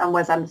 and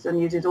Wes Anderson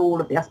uses all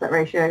of the aspect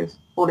ratios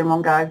all in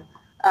one go.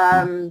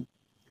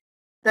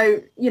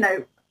 So,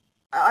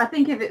 I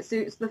think if it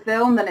suits the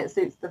film, then it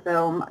suits the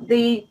film.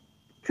 The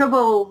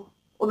trouble,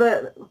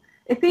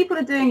 if people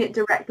are doing it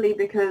directly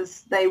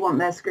because they want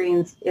their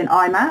screens in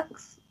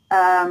IMAX,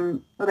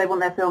 or they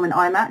want their film in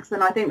IMAX,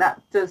 then I think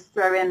that does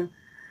throw in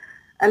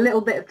a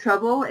little bit of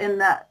trouble in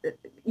that,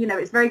 you know,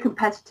 it's very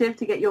competitive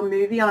to get your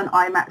movie on an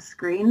IMAX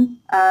screen.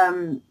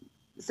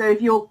 So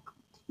if you're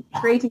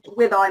creating it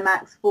with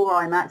IMAX for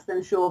IMAX,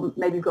 then sure,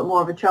 maybe you've got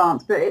more of a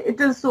chance. But it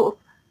does sort of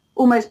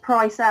almost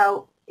price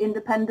out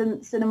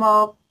independent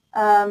cinema,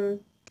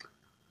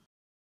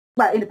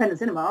 independent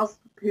cinemas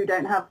who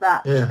don't have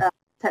that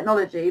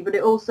technology. But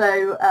it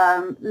also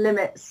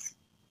limits.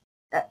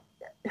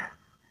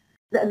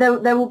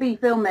 There will be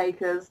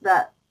filmmakers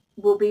that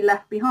will be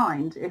left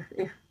behind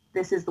if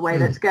this is the way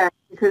that's going,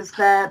 because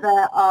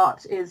their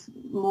art is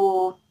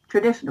more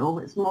traditional.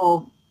 It's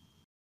more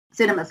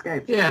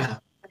CinemaScope. Yeah.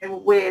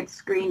 Weird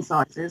screen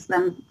sizes,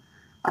 then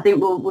I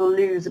think we'll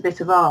lose a bit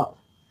of art.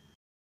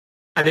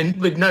 And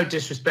with no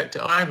disrespect to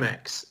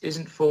IMAX,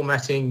 isn't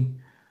formatting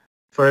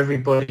for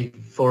everybody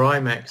for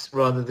IMAX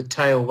rather the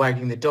tail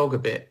wagging the dog a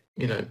bit?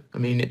 You know, I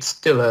mean, it's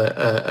still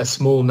a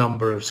small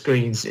number of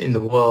screens in the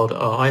world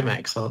are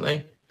IMAX, aren't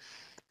they?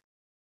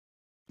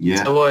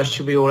 Yeah. So why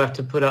should we all have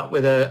to put up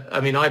with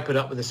I put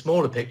up with a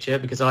smaller picture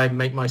because I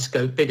make my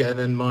scope bigger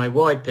than my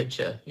wide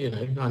picture. You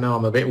know, I know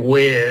I'm a bit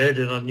weird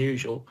and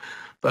unusual,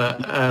 but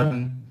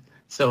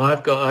so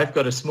I've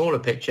got a smaller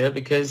picture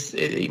because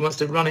he wants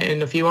to run it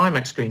in a few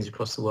IMAX screens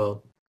across the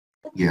world.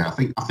 Yeah, I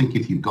think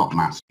if you've got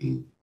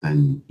masking,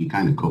 then you're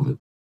kind of covered.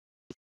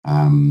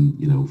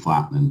 You know,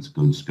 flat and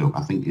gun scope.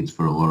 I think it's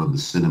for a lot of the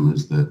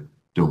cinemas that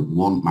don't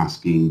want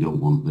masking, don't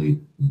want the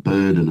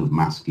burden of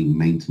masking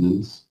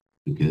maintenance,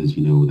 because,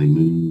 you know, they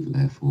move,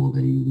 therefore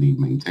they need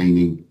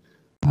maintaining.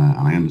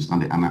 And I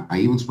understand it. And I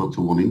even spoke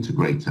to one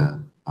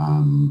integrator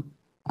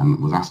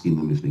and was asking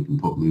them if they can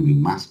put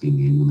moving masking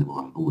in, and they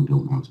were like, oh, we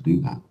don't know how to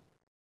do that.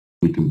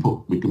 We can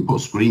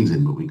put screens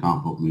in, but we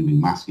can't put moving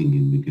masking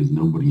in because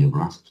nobody ever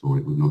asks for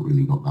it. We've not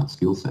really got that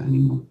skill set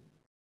anymore.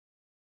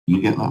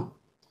 You get that?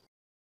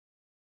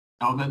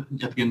 Now then,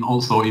 again,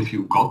 also if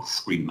you've got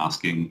screen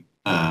masking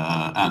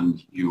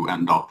and you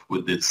end up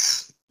with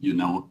this, you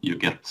know, you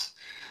get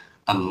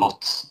a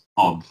lot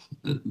of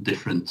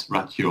different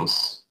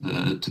ratios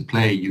to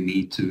play. You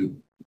need to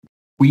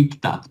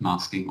tweak that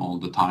masking all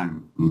the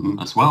time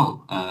as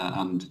well.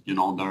 And, you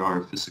know, there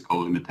are physical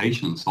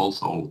limitations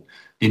also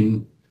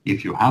in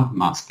if you have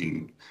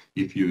masking.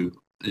 If you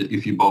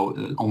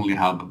only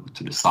have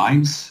to the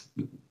sides,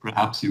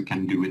 perhaps you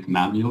can do it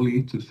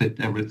manually to fit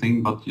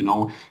everything. But, you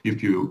know,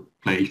 if you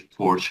play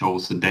 4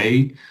 shows a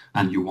day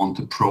and you want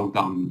to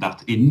program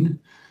that in,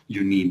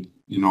 you need,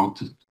 you know,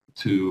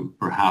 to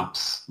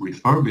perhaps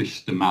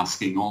refurbish the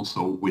masking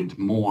also with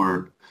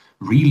more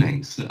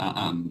relays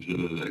and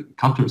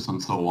cutters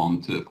and so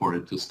on for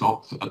it to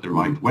stop at the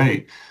right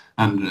way.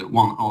 And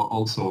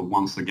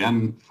once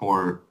again,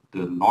 for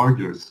the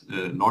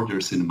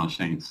larger cinema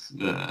chains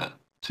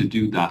to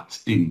do that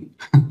in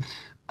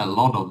a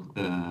lot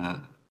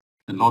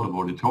of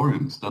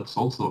auditoriums, that's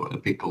also a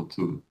pickle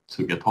to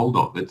get hold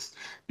of.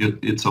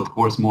 It's of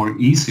course more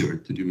easier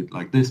to do it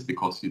like this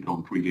because you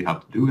don't really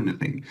have to do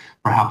anything.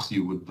 Perhaps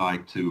you would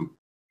like to,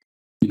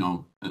 you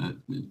know,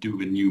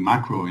 do a new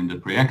macro in the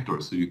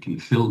projector so you can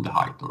fill the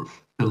height or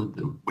fill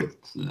the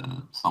width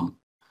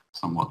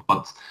somewhat.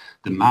 But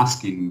the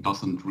masking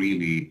doesn't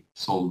really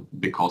solve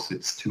because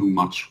it's too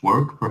much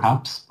work,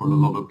 perhaps, for a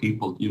lot of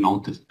people, you know,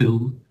 to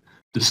fill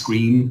the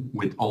screen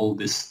with all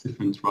these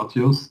different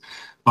ratios.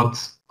 But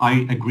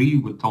I agree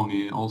with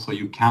Toni also,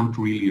 you can't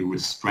really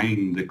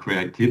restrain the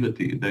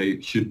creativity.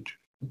 They should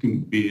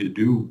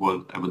do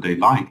whatever they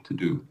like to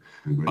do.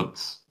 But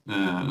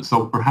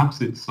so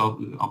perhaps it's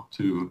up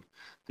to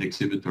the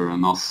exhibitor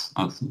and us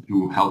as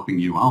who helping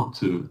you out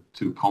to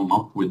come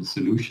up with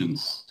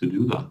solutions to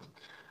do that.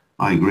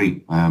 I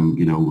agree.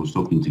 You know, I was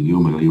talking to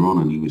Guillaume earlier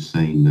on, and he was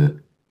saying that,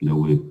 you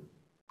know,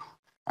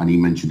 and he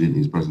mentioned it in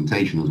his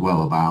presentation as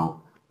well about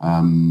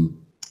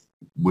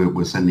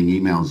we're sending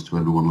emails to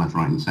everyone left,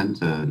 right, and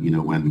centre. You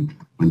know, when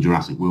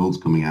Jurassic World's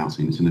coming out,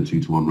 saying it's in a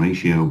 2-to-1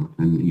 ratio,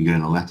 and you're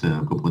getting a letter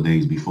a couple of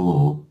days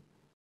before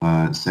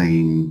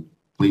saying,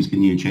 please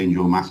can you change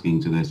your masking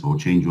to this or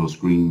change your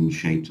screen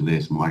shape to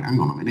this? I'm like, hang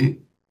on a minute.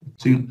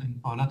 And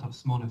for a lot of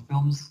smaller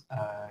films,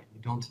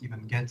 you don't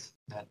even get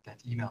that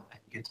email, and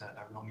you get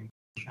a wrong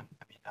information.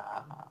 I mean,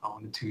 I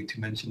wanted to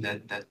mention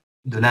that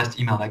the last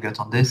email I got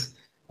on this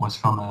was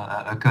from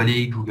a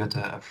colleague who got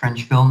a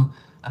French film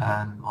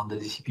on the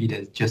DCP.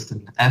 There's just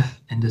an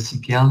F in the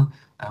CPL.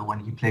 When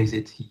he plays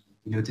it, he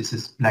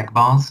notices black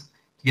bars.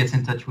 He gets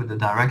in touch with the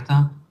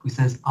director, who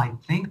says, I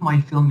think my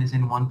film is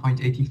in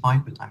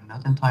 1.85, but I'm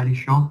not entirely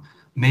sure.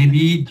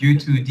 Maybe due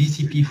to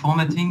DCP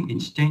formatting,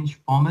 it's changed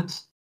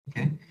formats.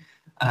 Okay.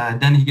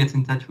 Then he gets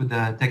in touch with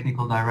the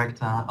technical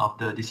director of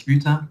the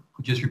distributor,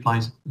 who just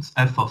replies, it's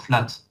F for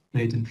flat,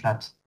 play it in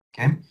flat.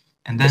 Okay.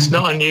 And then it's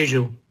not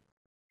unusual.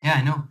 Yeah,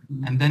 I know.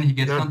 And then he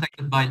gets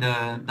contacted by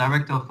the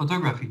director of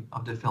photography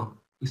of the film,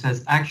 who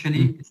says,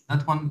 actually, it's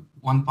not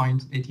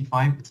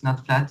 1.85, it's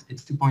not flat,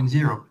 it's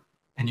 2.0.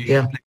 And you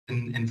should play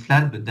it in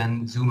flat, but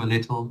then zoom a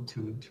little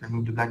to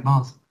remove the black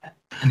bars.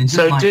 And it's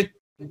just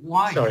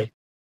why? Sorry.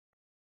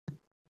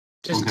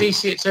 Does Okay.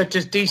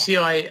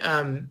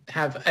 DCI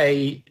have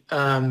a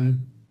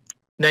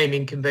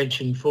naming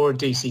convention for a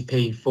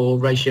DCP for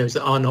ratios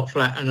that are not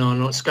flat and are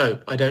not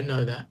scope? I don't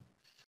know that.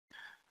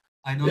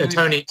 I don't know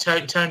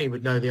if Tony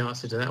would know the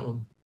answer to that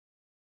one.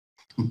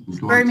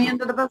 Throw me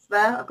under the bus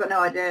there. I've got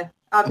no idea.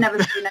 I've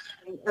never seen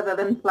anything other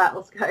than flat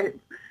or scope.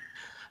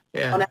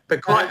 Yeah,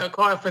 but quite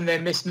often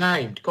they're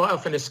misnamed. Quite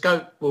often a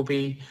scope will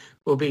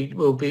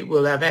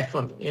have F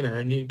on it, you know,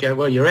 and you go,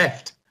 well, you're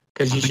F'd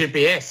because you should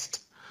be S'd.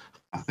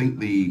 I think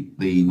the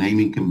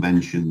naming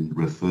convention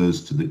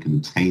refers to the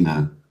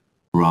container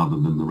rather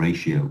than the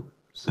ratio.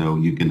 So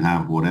you can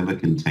have whatever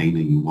container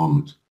you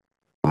want,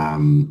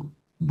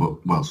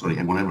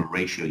 whatever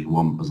ratio you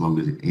want, as long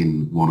as it's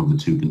in one of the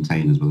two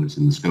containers, whether it's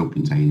in the scope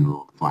container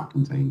or the flat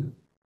container.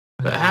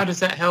 But how does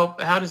that help?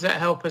 How does that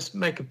help us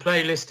make a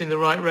playlist in the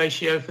right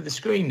ratio for the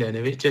screen then?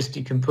 If it just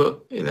you can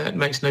put, that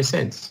makes no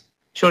sense.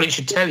 Surely it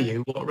should tell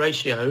you what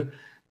ratio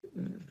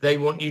they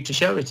want you to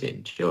show it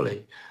in.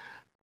 Surely.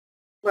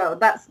 Well,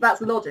 that's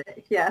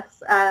logic.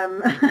 Yes,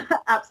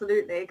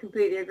 absolutely,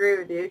 completely agree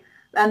with you.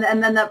 And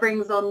then that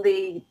brings on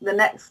the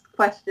next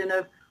question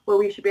of, well,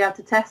 we should be able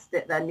to test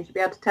it then. You should be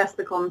able to test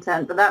the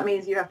content, but that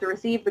means you have to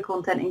receive the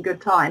content in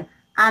good time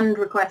and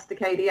request a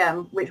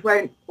KDM, which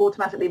won't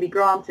automatically be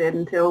granted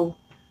until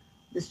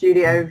the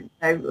studio...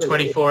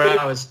 24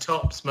 hours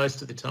tops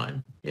most of the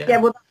time. Yeah,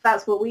 well,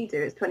 that's what we do.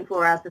 It's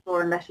 24 hours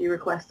before unless you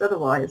request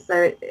otherwise.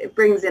 So it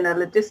brings in a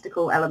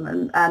logistical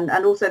element and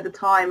also the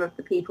time of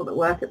the people that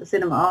work at the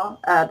cinema,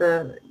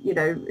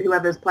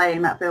 whoever's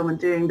playing that film and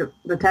doing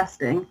the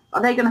testing.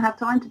 Are they going to have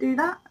time to do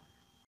that?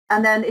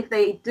 And then if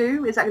they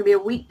do, is that going to be a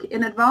week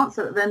in advance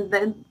so that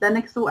then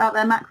they can sort out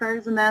their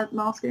macros and their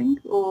masking?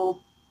 Or,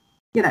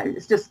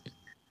 it's just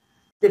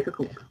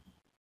difficult.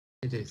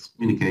 It is.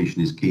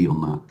 Communication is key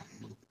on that.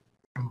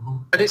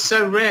 But it's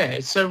so rare.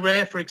 It's so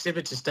rare for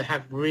exhibitors to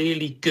have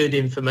really good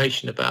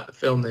information about the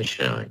film they're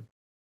showing.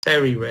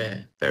 Very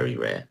rare, very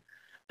rare.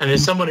 And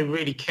as someone who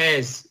really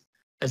cares,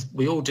 as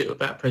we all do,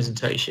 about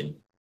presentation,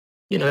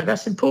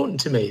 that's important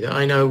to me, that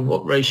I know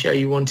what ratio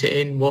you want it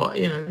in,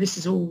 this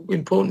is all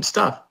important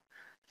stuff.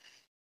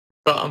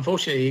 But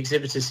unfortunately,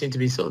 exhibitors seem to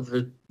be sort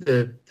of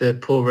the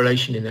poor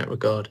relation in that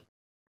regard.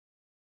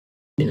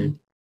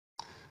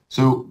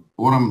 So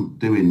what I'm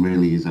doing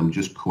really is I'm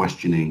just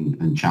questioning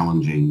and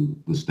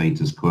challenging the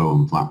status quo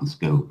on flat and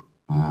scope,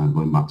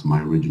 going back to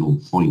my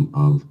original point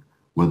of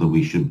whether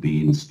we should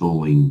be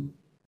installing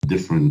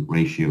different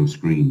ratio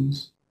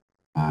screens.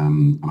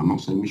 And I'm not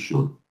saying we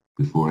should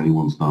before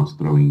anyone starts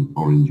throwing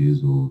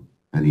oranges or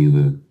any of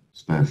the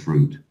spare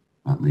fruit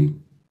at me.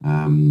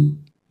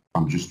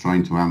 I'm just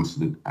trying to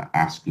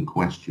ask a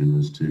question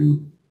as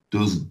to,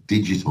 does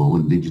digital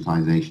and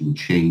digitization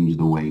change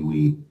the way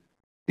we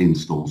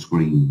install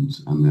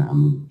screens and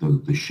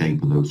the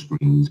shape of those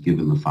screens,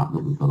 given the fact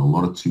that we've got a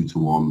lot of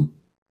 2-to-1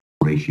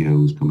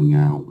 ratios coming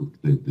out?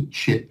 The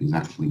chip is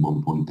actually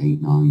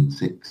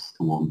 1.896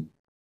 to 1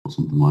 or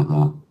something like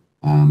that.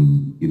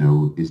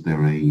 Is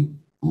there a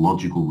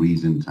logical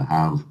reason to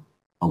have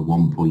a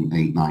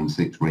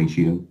 1.896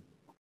 ratio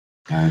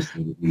so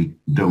that we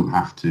don't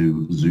have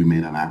to zoom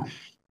in and out?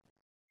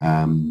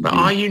 But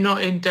are you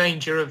not in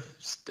danger of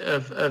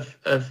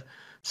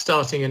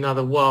starting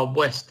another Wild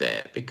West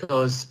there?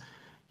 Because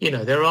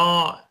there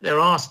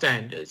are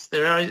standards.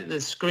 The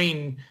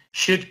screen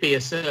should be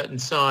a certain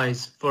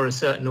size for a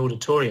certain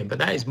auditorium, but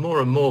that is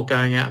more and more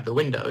going out of the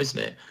window, isn't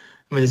it?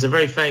 I mean, there's a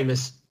very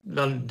famous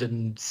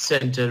London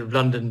centre of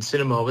London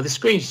cinema where the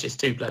screen's just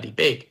too bloody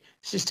big.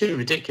 It's just too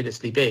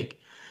ridiculously big,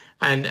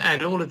 and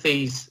all of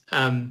these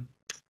they're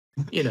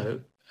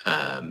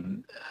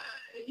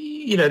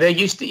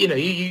used to,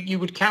 you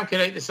would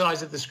calculate the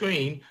size of the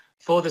screen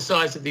for the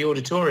size of the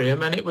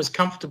auditorium, and it was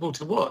comfortable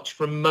to watch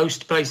from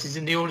most places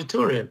in the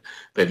auditorium.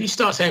 But if you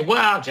start saying,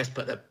 well, just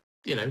put the,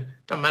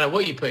 doesn't matter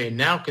what you put in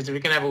now, because we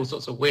can have all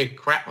sorts of weird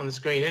crap on the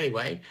screen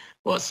anyway,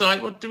 what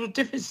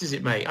difference does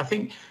it make? I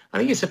think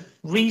it's a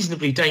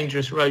reasonably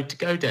dangerous road to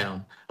go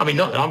down. I mean,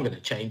 not that I'm going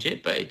to change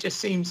it, but it just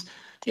seems,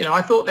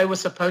 I thought there were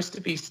supposed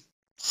to be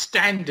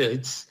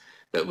standards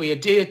that we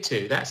adhere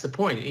to. That's the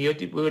point.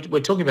 We're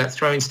talking about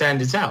throwing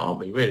standards out, aren't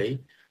we,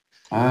 really?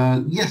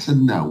 Yes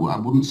and no. I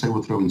wouldn't say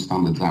we're throwing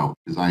standards out,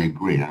 because I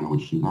agree. I know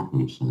what you're on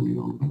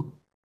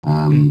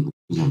about. It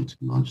was on a too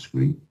large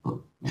screen, but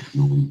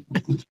no one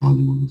could tell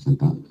anyone who said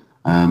that.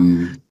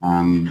 And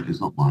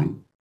it's not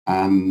mine.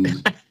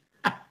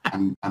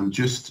 And I'm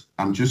just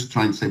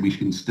trying to say we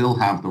can still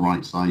have the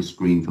right size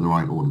screen for the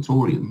right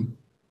auditorium,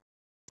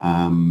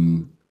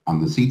 and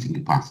the seating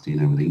capacity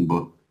and everything.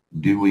 But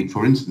do we,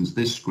 for instance,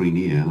 this screen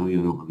here? I know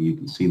you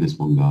can see this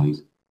one,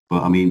 guys.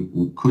 But I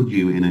mean, could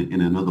you in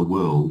another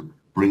world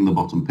bring the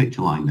bottom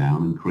picture line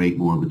down and create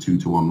more of a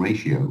 2-to-1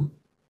 ratio?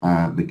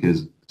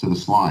 Because to the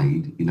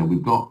slide,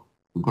 we've got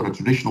a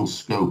traditional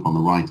scope on the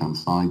right hand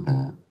side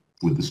there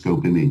with the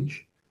scope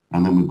image,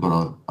 and then we've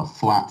got a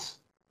flat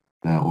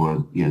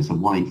it's a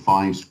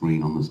 185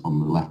 screen on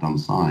the left hand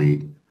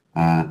side.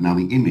 Now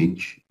the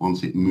image,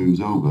 once it moves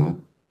over,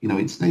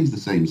 it stays the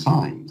same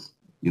size.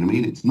 You know what I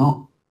mean? It's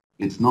not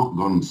it's not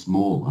gone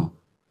smaller.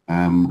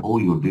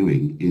 All you're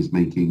doing is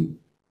making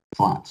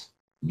flat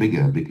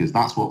bigger, because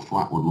that's what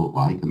flat would look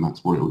like, and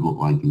that's what it would look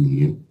like in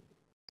here.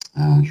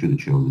 I should have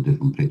chosen a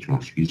different picture,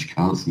 actually, because you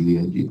can't see the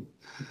edges.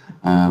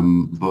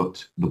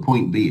 But the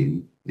point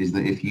being is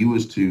that if you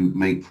was to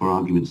make, for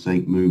argument's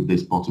sake, move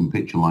this bottom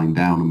picture line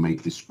down and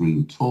make this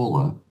screen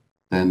taller,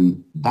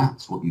 then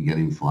that's what you get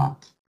in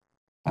flat,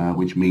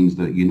 which means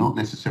that you're not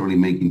necessarily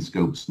making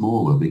scope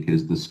smaller,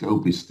 because the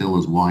scope is still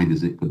as wide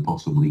as it could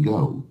possibly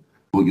go,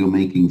 but you're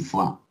making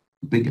flat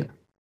bigger.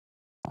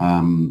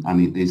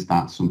 And is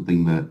that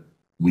something that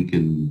we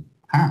can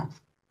have?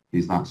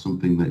 Is that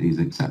something that is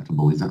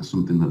acceptable? Is that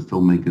something that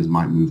filmmakers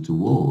might move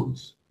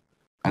towards?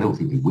 I don't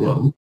think they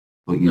will.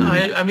 But you know,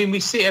 I mean, we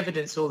see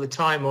evidence all the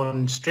time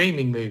on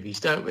streaming movies,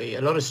 don't we?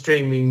 A lot of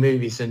streaming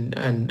movies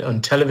and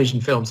on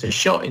television films are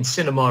shot in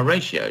cinema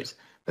ratios,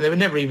 but they were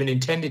never even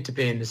intended to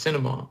be in the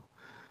cinema.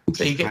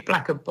 So you get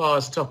black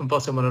bars top and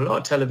bottom on a lot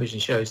of television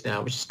shows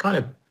now, which is kind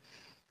of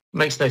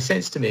makes no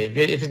sense to me.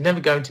 If it's never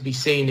going to be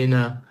seen in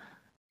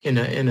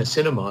a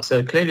cinema,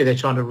 so clearly they're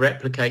trying to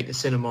replicate the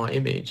cinema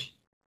image.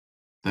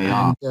 They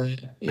are.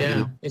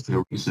 Yeah, it's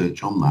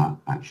research on that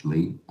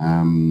actually,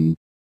 and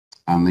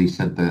they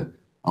said that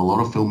a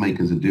lot of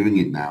filmmakers are doing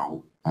it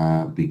now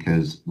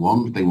because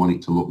one, they want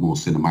it to look more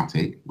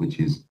cinematic, which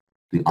is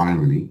the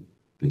irony,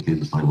 because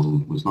it's like,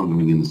 well, it's not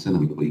going in the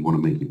cinema, but you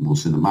want to make it more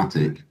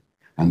cinematic.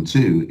 And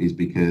two is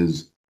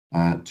because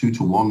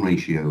 2-to-1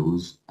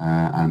 ratios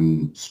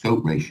and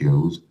scope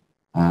ratios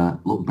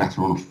look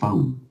better on a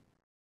phone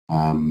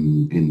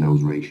in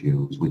those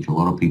ratios, which a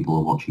lot of people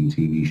are watching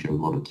TV shows,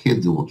 a lot of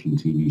kids are watching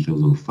TV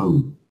shows on a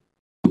phone,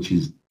 which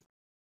is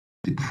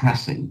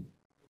depressing.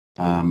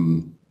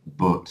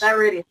 But that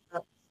really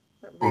hurts.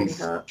 That really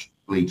hurts.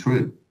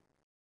 True.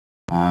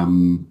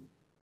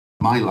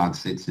 My lad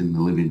sits in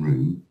the living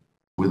room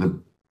with a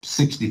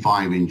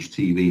 65-inch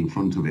TV in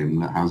front of him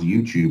that has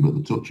YouTube at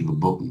the touch of a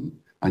button,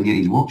 and yet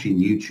he's watching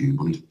YouTube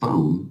on his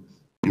phone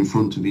in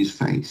front of his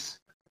face,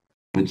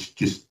 which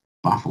just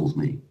baffles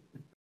me.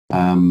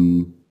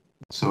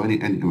 So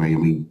anyway, I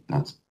mean,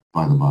 that's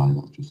by the by,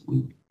 that's just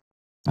weak.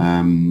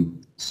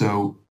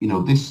 So, you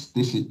know, this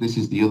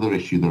is the other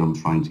issue that I'm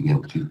trying to get,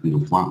 which is, you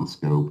know, flatten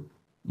scope,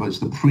 but it's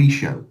the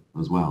pre-show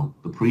as well.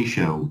 The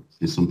pre-show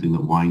is something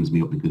that winds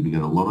me up, because we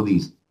get a lot of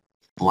these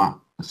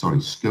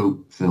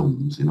scope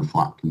films in a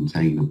flat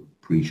container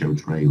pre-show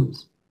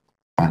trailers.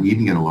 And you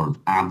can get a lot of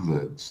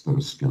adverts that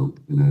are scope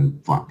in a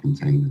flat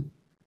container.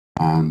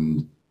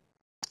 And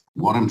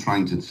what I'm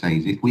trying to say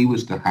is, if we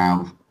was to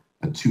have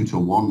a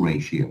 2-to-1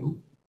 ratio,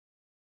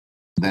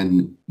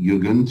 then you're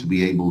going to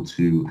be able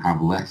to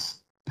have less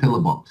pillar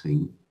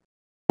boxing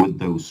with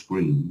those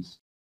screens,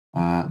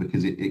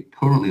 because it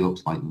currently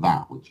looks like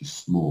that, which is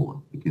smaller,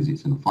 because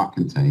it's in a flat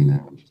container,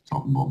 which is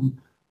top and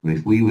bottom. But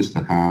if we was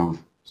to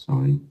have,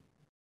 sorry,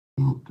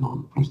 oh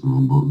God, press the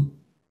wrong button.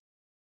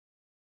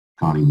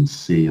 Can't even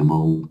see, I'm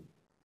old.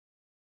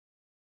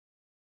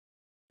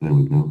 There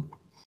we go.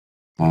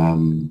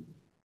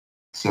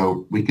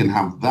 So we can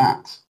have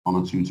that on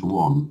a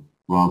 2-to-1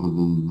 rather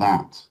than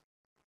that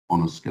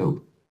on a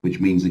scope, which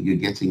means that you're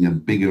getting a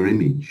bigger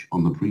image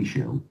on the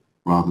pre-show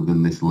rather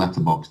than this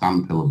letterboxed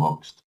and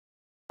pillar-boxed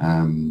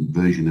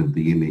version of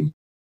the image,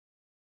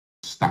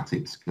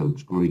 static scope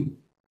screen.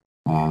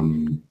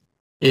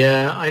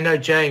 Yeah, I know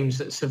James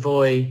at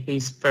Savoy,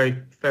 he's very,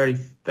 very,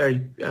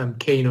 very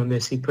keen on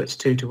this. He puts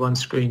 2-to-1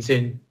 screens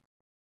in.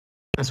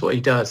 That's what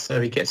he does.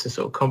 So he gets a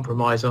sort of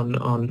compromise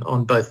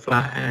on both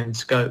flat and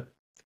scope.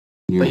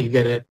 Yeah. But you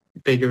get a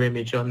bigger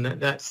image on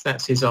that.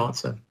 That's his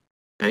answer.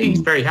 And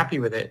he's very happy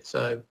with it.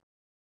 So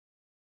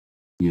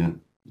yeah.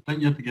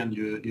 Then yet again,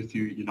 if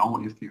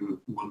you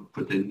will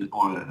put in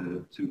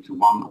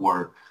 2-to-1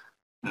 or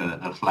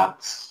a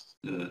flat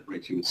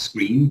ratio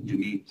screen, you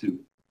need to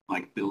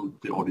like build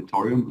the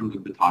auditorium a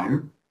little bit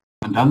higher,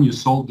 and then you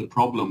solve the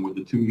problem with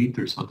the 2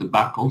 meters at the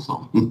back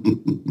also.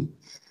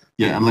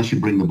 Yeah, unless you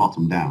bring the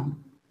bottom down.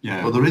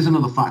 Yeah. But there is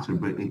another factor,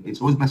 but it's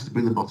always best to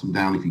bring the bottom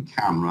down if you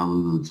can, rather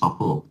than the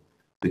top up,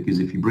 because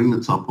if you bring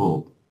the top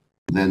up,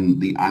 then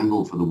the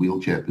angle for the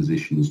wheelchair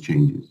positions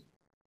changes,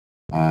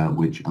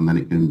 and then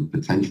it can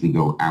potentially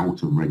go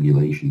out of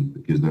regulation,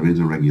 because there is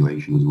a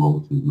regulation, as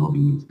Walter is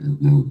nodding his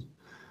head knows,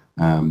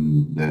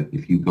 that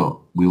if you've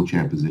got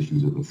wheelchair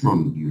positions at the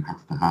front, you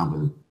have to have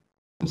a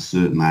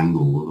certain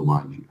angle,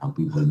 otherwise you have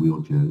people in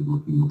wheelchairs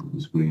looking up at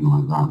the screen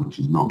like that, which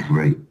is not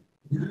great.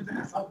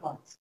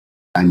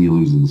 And you're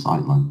losing the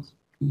sight lines.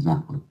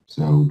 Exactly.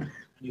 So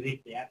you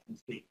hit the acting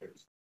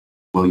speakers.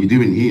 Well, you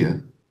do in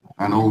here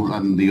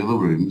and the other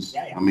rooms.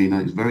 Yeah. I mean,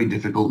 it's very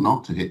difficult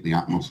not to hit the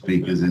Atmos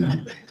speakers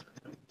in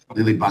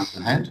nearly back of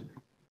the head.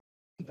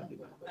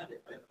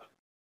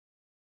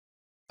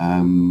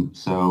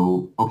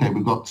 So, okay,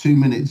 we've got 2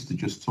 minutes to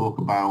just talk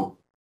about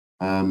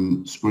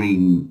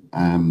screen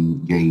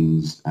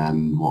gains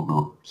and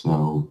whatnot.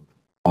 So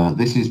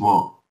this is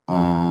what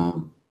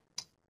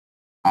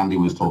Andy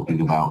was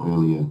talking about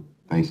earlier,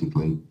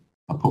 basically.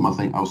 I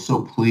was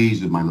so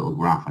pleased with my little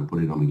graph, I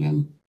put it on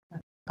again.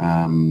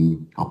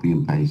 Copy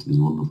and paste is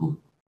wonderful.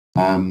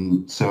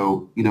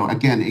 So,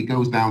 again, it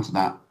goes down to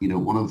that,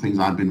 one of the things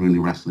I've been really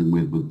wrestling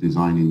with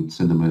designing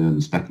cinema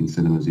and specing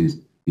cinemas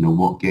is,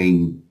 what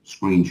game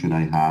screen should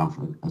I have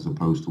as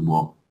opposed to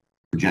what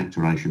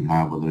projector I should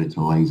have, whether it's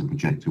a laser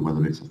projector,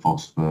 whether it's a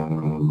phosphor,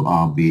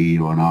 RB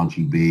or an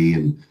RGB,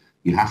 and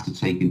you have to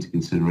take into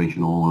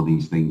consideration all of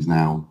these things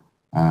now.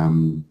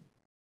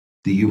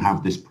 Do you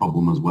have this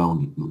problem as well,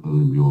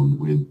 Lillebjörn,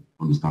 with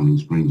understanding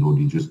screens, or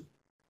do you just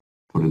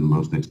put in the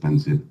most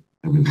expensive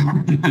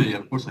everything? Yeah,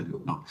 of course I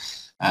do. No.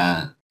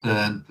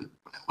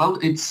 Well,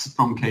 it's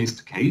from case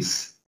to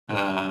case.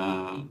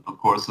 Of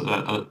course,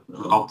 a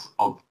lot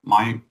of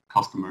my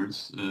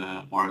customers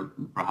are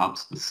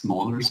perhaps the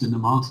smaller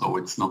cinema, so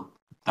it's not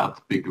that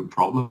big a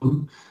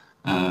problem.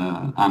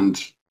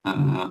 And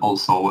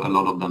also, a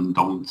lot of them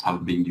don't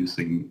have been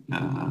using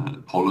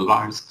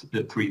polarized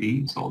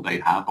 3D, so they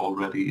have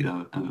already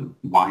a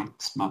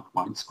matte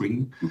white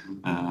screen,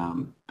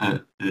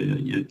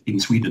 in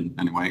Sweden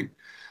anyway.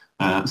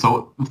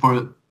 So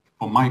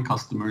for my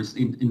customers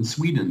in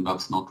Sweden,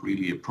 that's not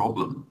really a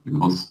problem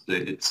because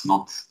it's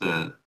not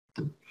the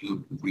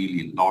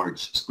really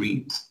large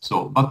screens.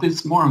 So, but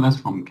it's more or less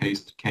from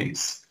case to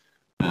case,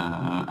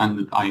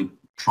 and I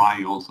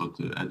try also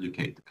to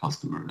educate the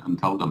customer and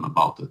tell them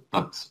about it,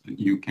 that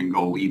you can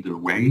go either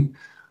way,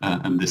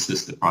 and this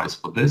is the price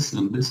for this,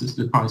 and this is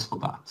the price for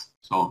that.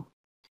 So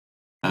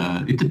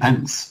it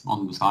depends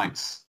on the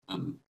size.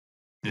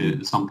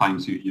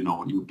 Sometimes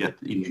you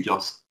get in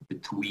just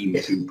between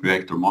two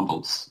projector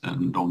models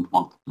and don't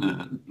want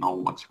know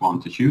what you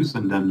want to choose,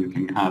 and then you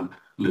can have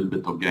a little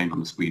bit of game on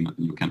the screen and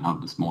you can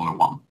have the smaller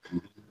one.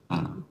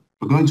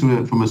 But going to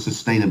it from a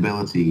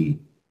sustainability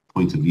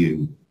point of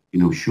view,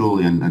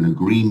 surely, and a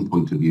green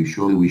point of view,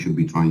 surely we should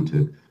be trying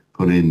to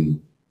put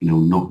in,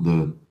 not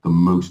the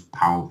most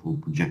powerful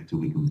projector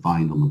we can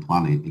find on the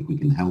planet if we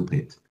can help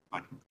it.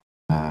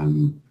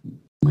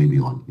 Maybe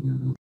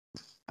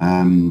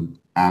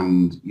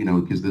and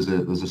because there's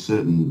a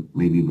certain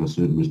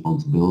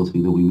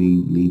responsibility that we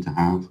need to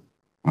have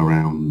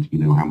around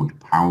how much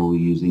power we're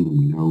using, and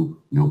we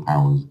know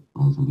power is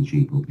relatively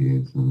cheap up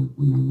here, so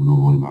we're not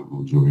all in that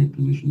luxurious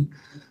position.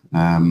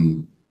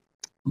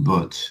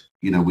 But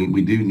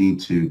we do need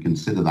to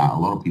consider that. A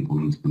lot of people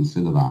need to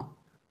consider that,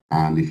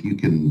 and if you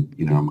can,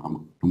 I'm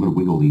going to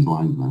wiggle these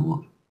lines now.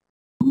 Watch.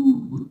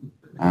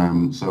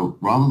 So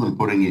rather than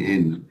putting it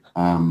in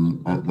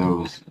at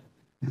those.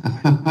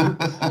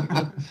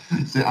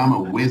 See, I'm a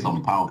whiz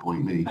on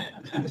PowerPoint, me.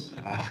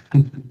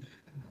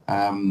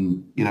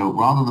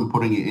 Rather than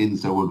putting it in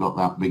so we've got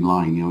that big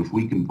line, if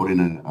we can put in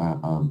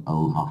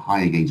a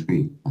higher gain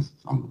screen, that's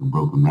a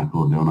broken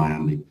record, don't I,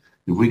 Andy?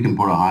 If we can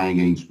put a higher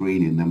gain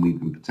screen in, then we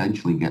can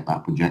potentially get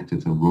that projector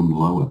to run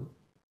lower.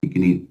 You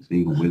can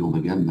wiggled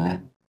again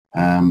there.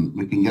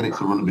 We can get it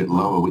to run a bit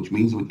lower, which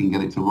means we can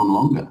get it to run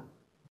longer.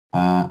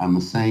 And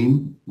the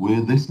same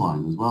with this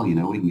line as well.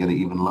 We can get it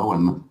even lower.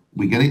 And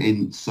we get it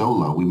in so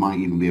low, we might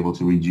even be able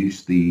to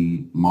reduce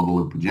the model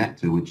of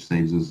projector, which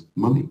saves us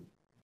money.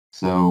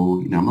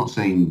 So, I'm not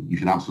saying you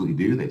should absolutely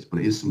do this, but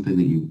it is something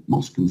that you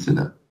must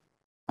consider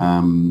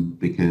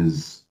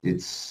because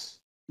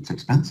it's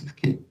expensive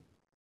kit.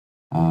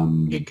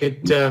 You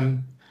could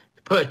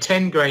put a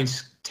 10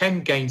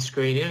 gain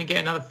screen in and get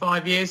another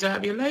 5 years out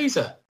of your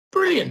laser.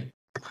 Brilliant.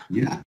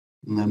 Yeah,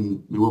 and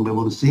then we won't be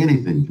able to see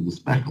anything for the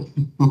speckle.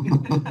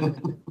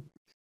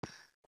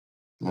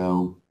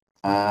 So.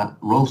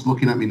 Rolf's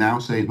looking at me now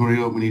saying,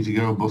 hurry up, we need to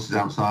go, bus is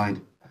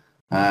outside.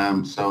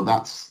 So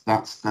that's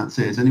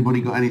it. Has anybody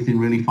got anything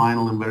really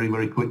final and very,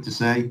 very quick to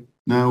say?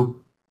 No?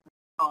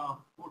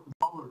 Oh,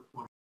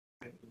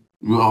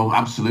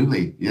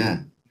 absolutely,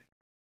 yeah.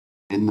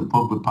 In the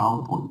pub with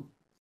PowerPoint.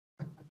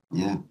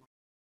 Yeah,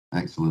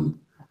 excellent.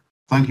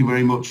 Thank you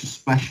very much,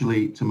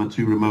 especially to my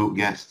two remote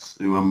guests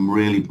who I'm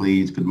really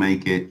pleased could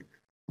make it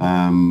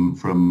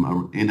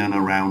from in and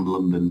around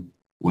London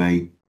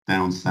way.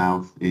 Down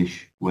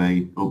south-ish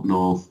way, up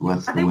north,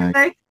 west I think way.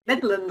 both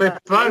Midlands. We're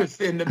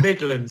both in the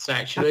Midlands,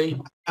 actually.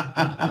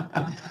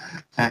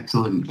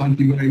 Excellent. Thank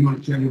you very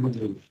much,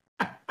 everybody.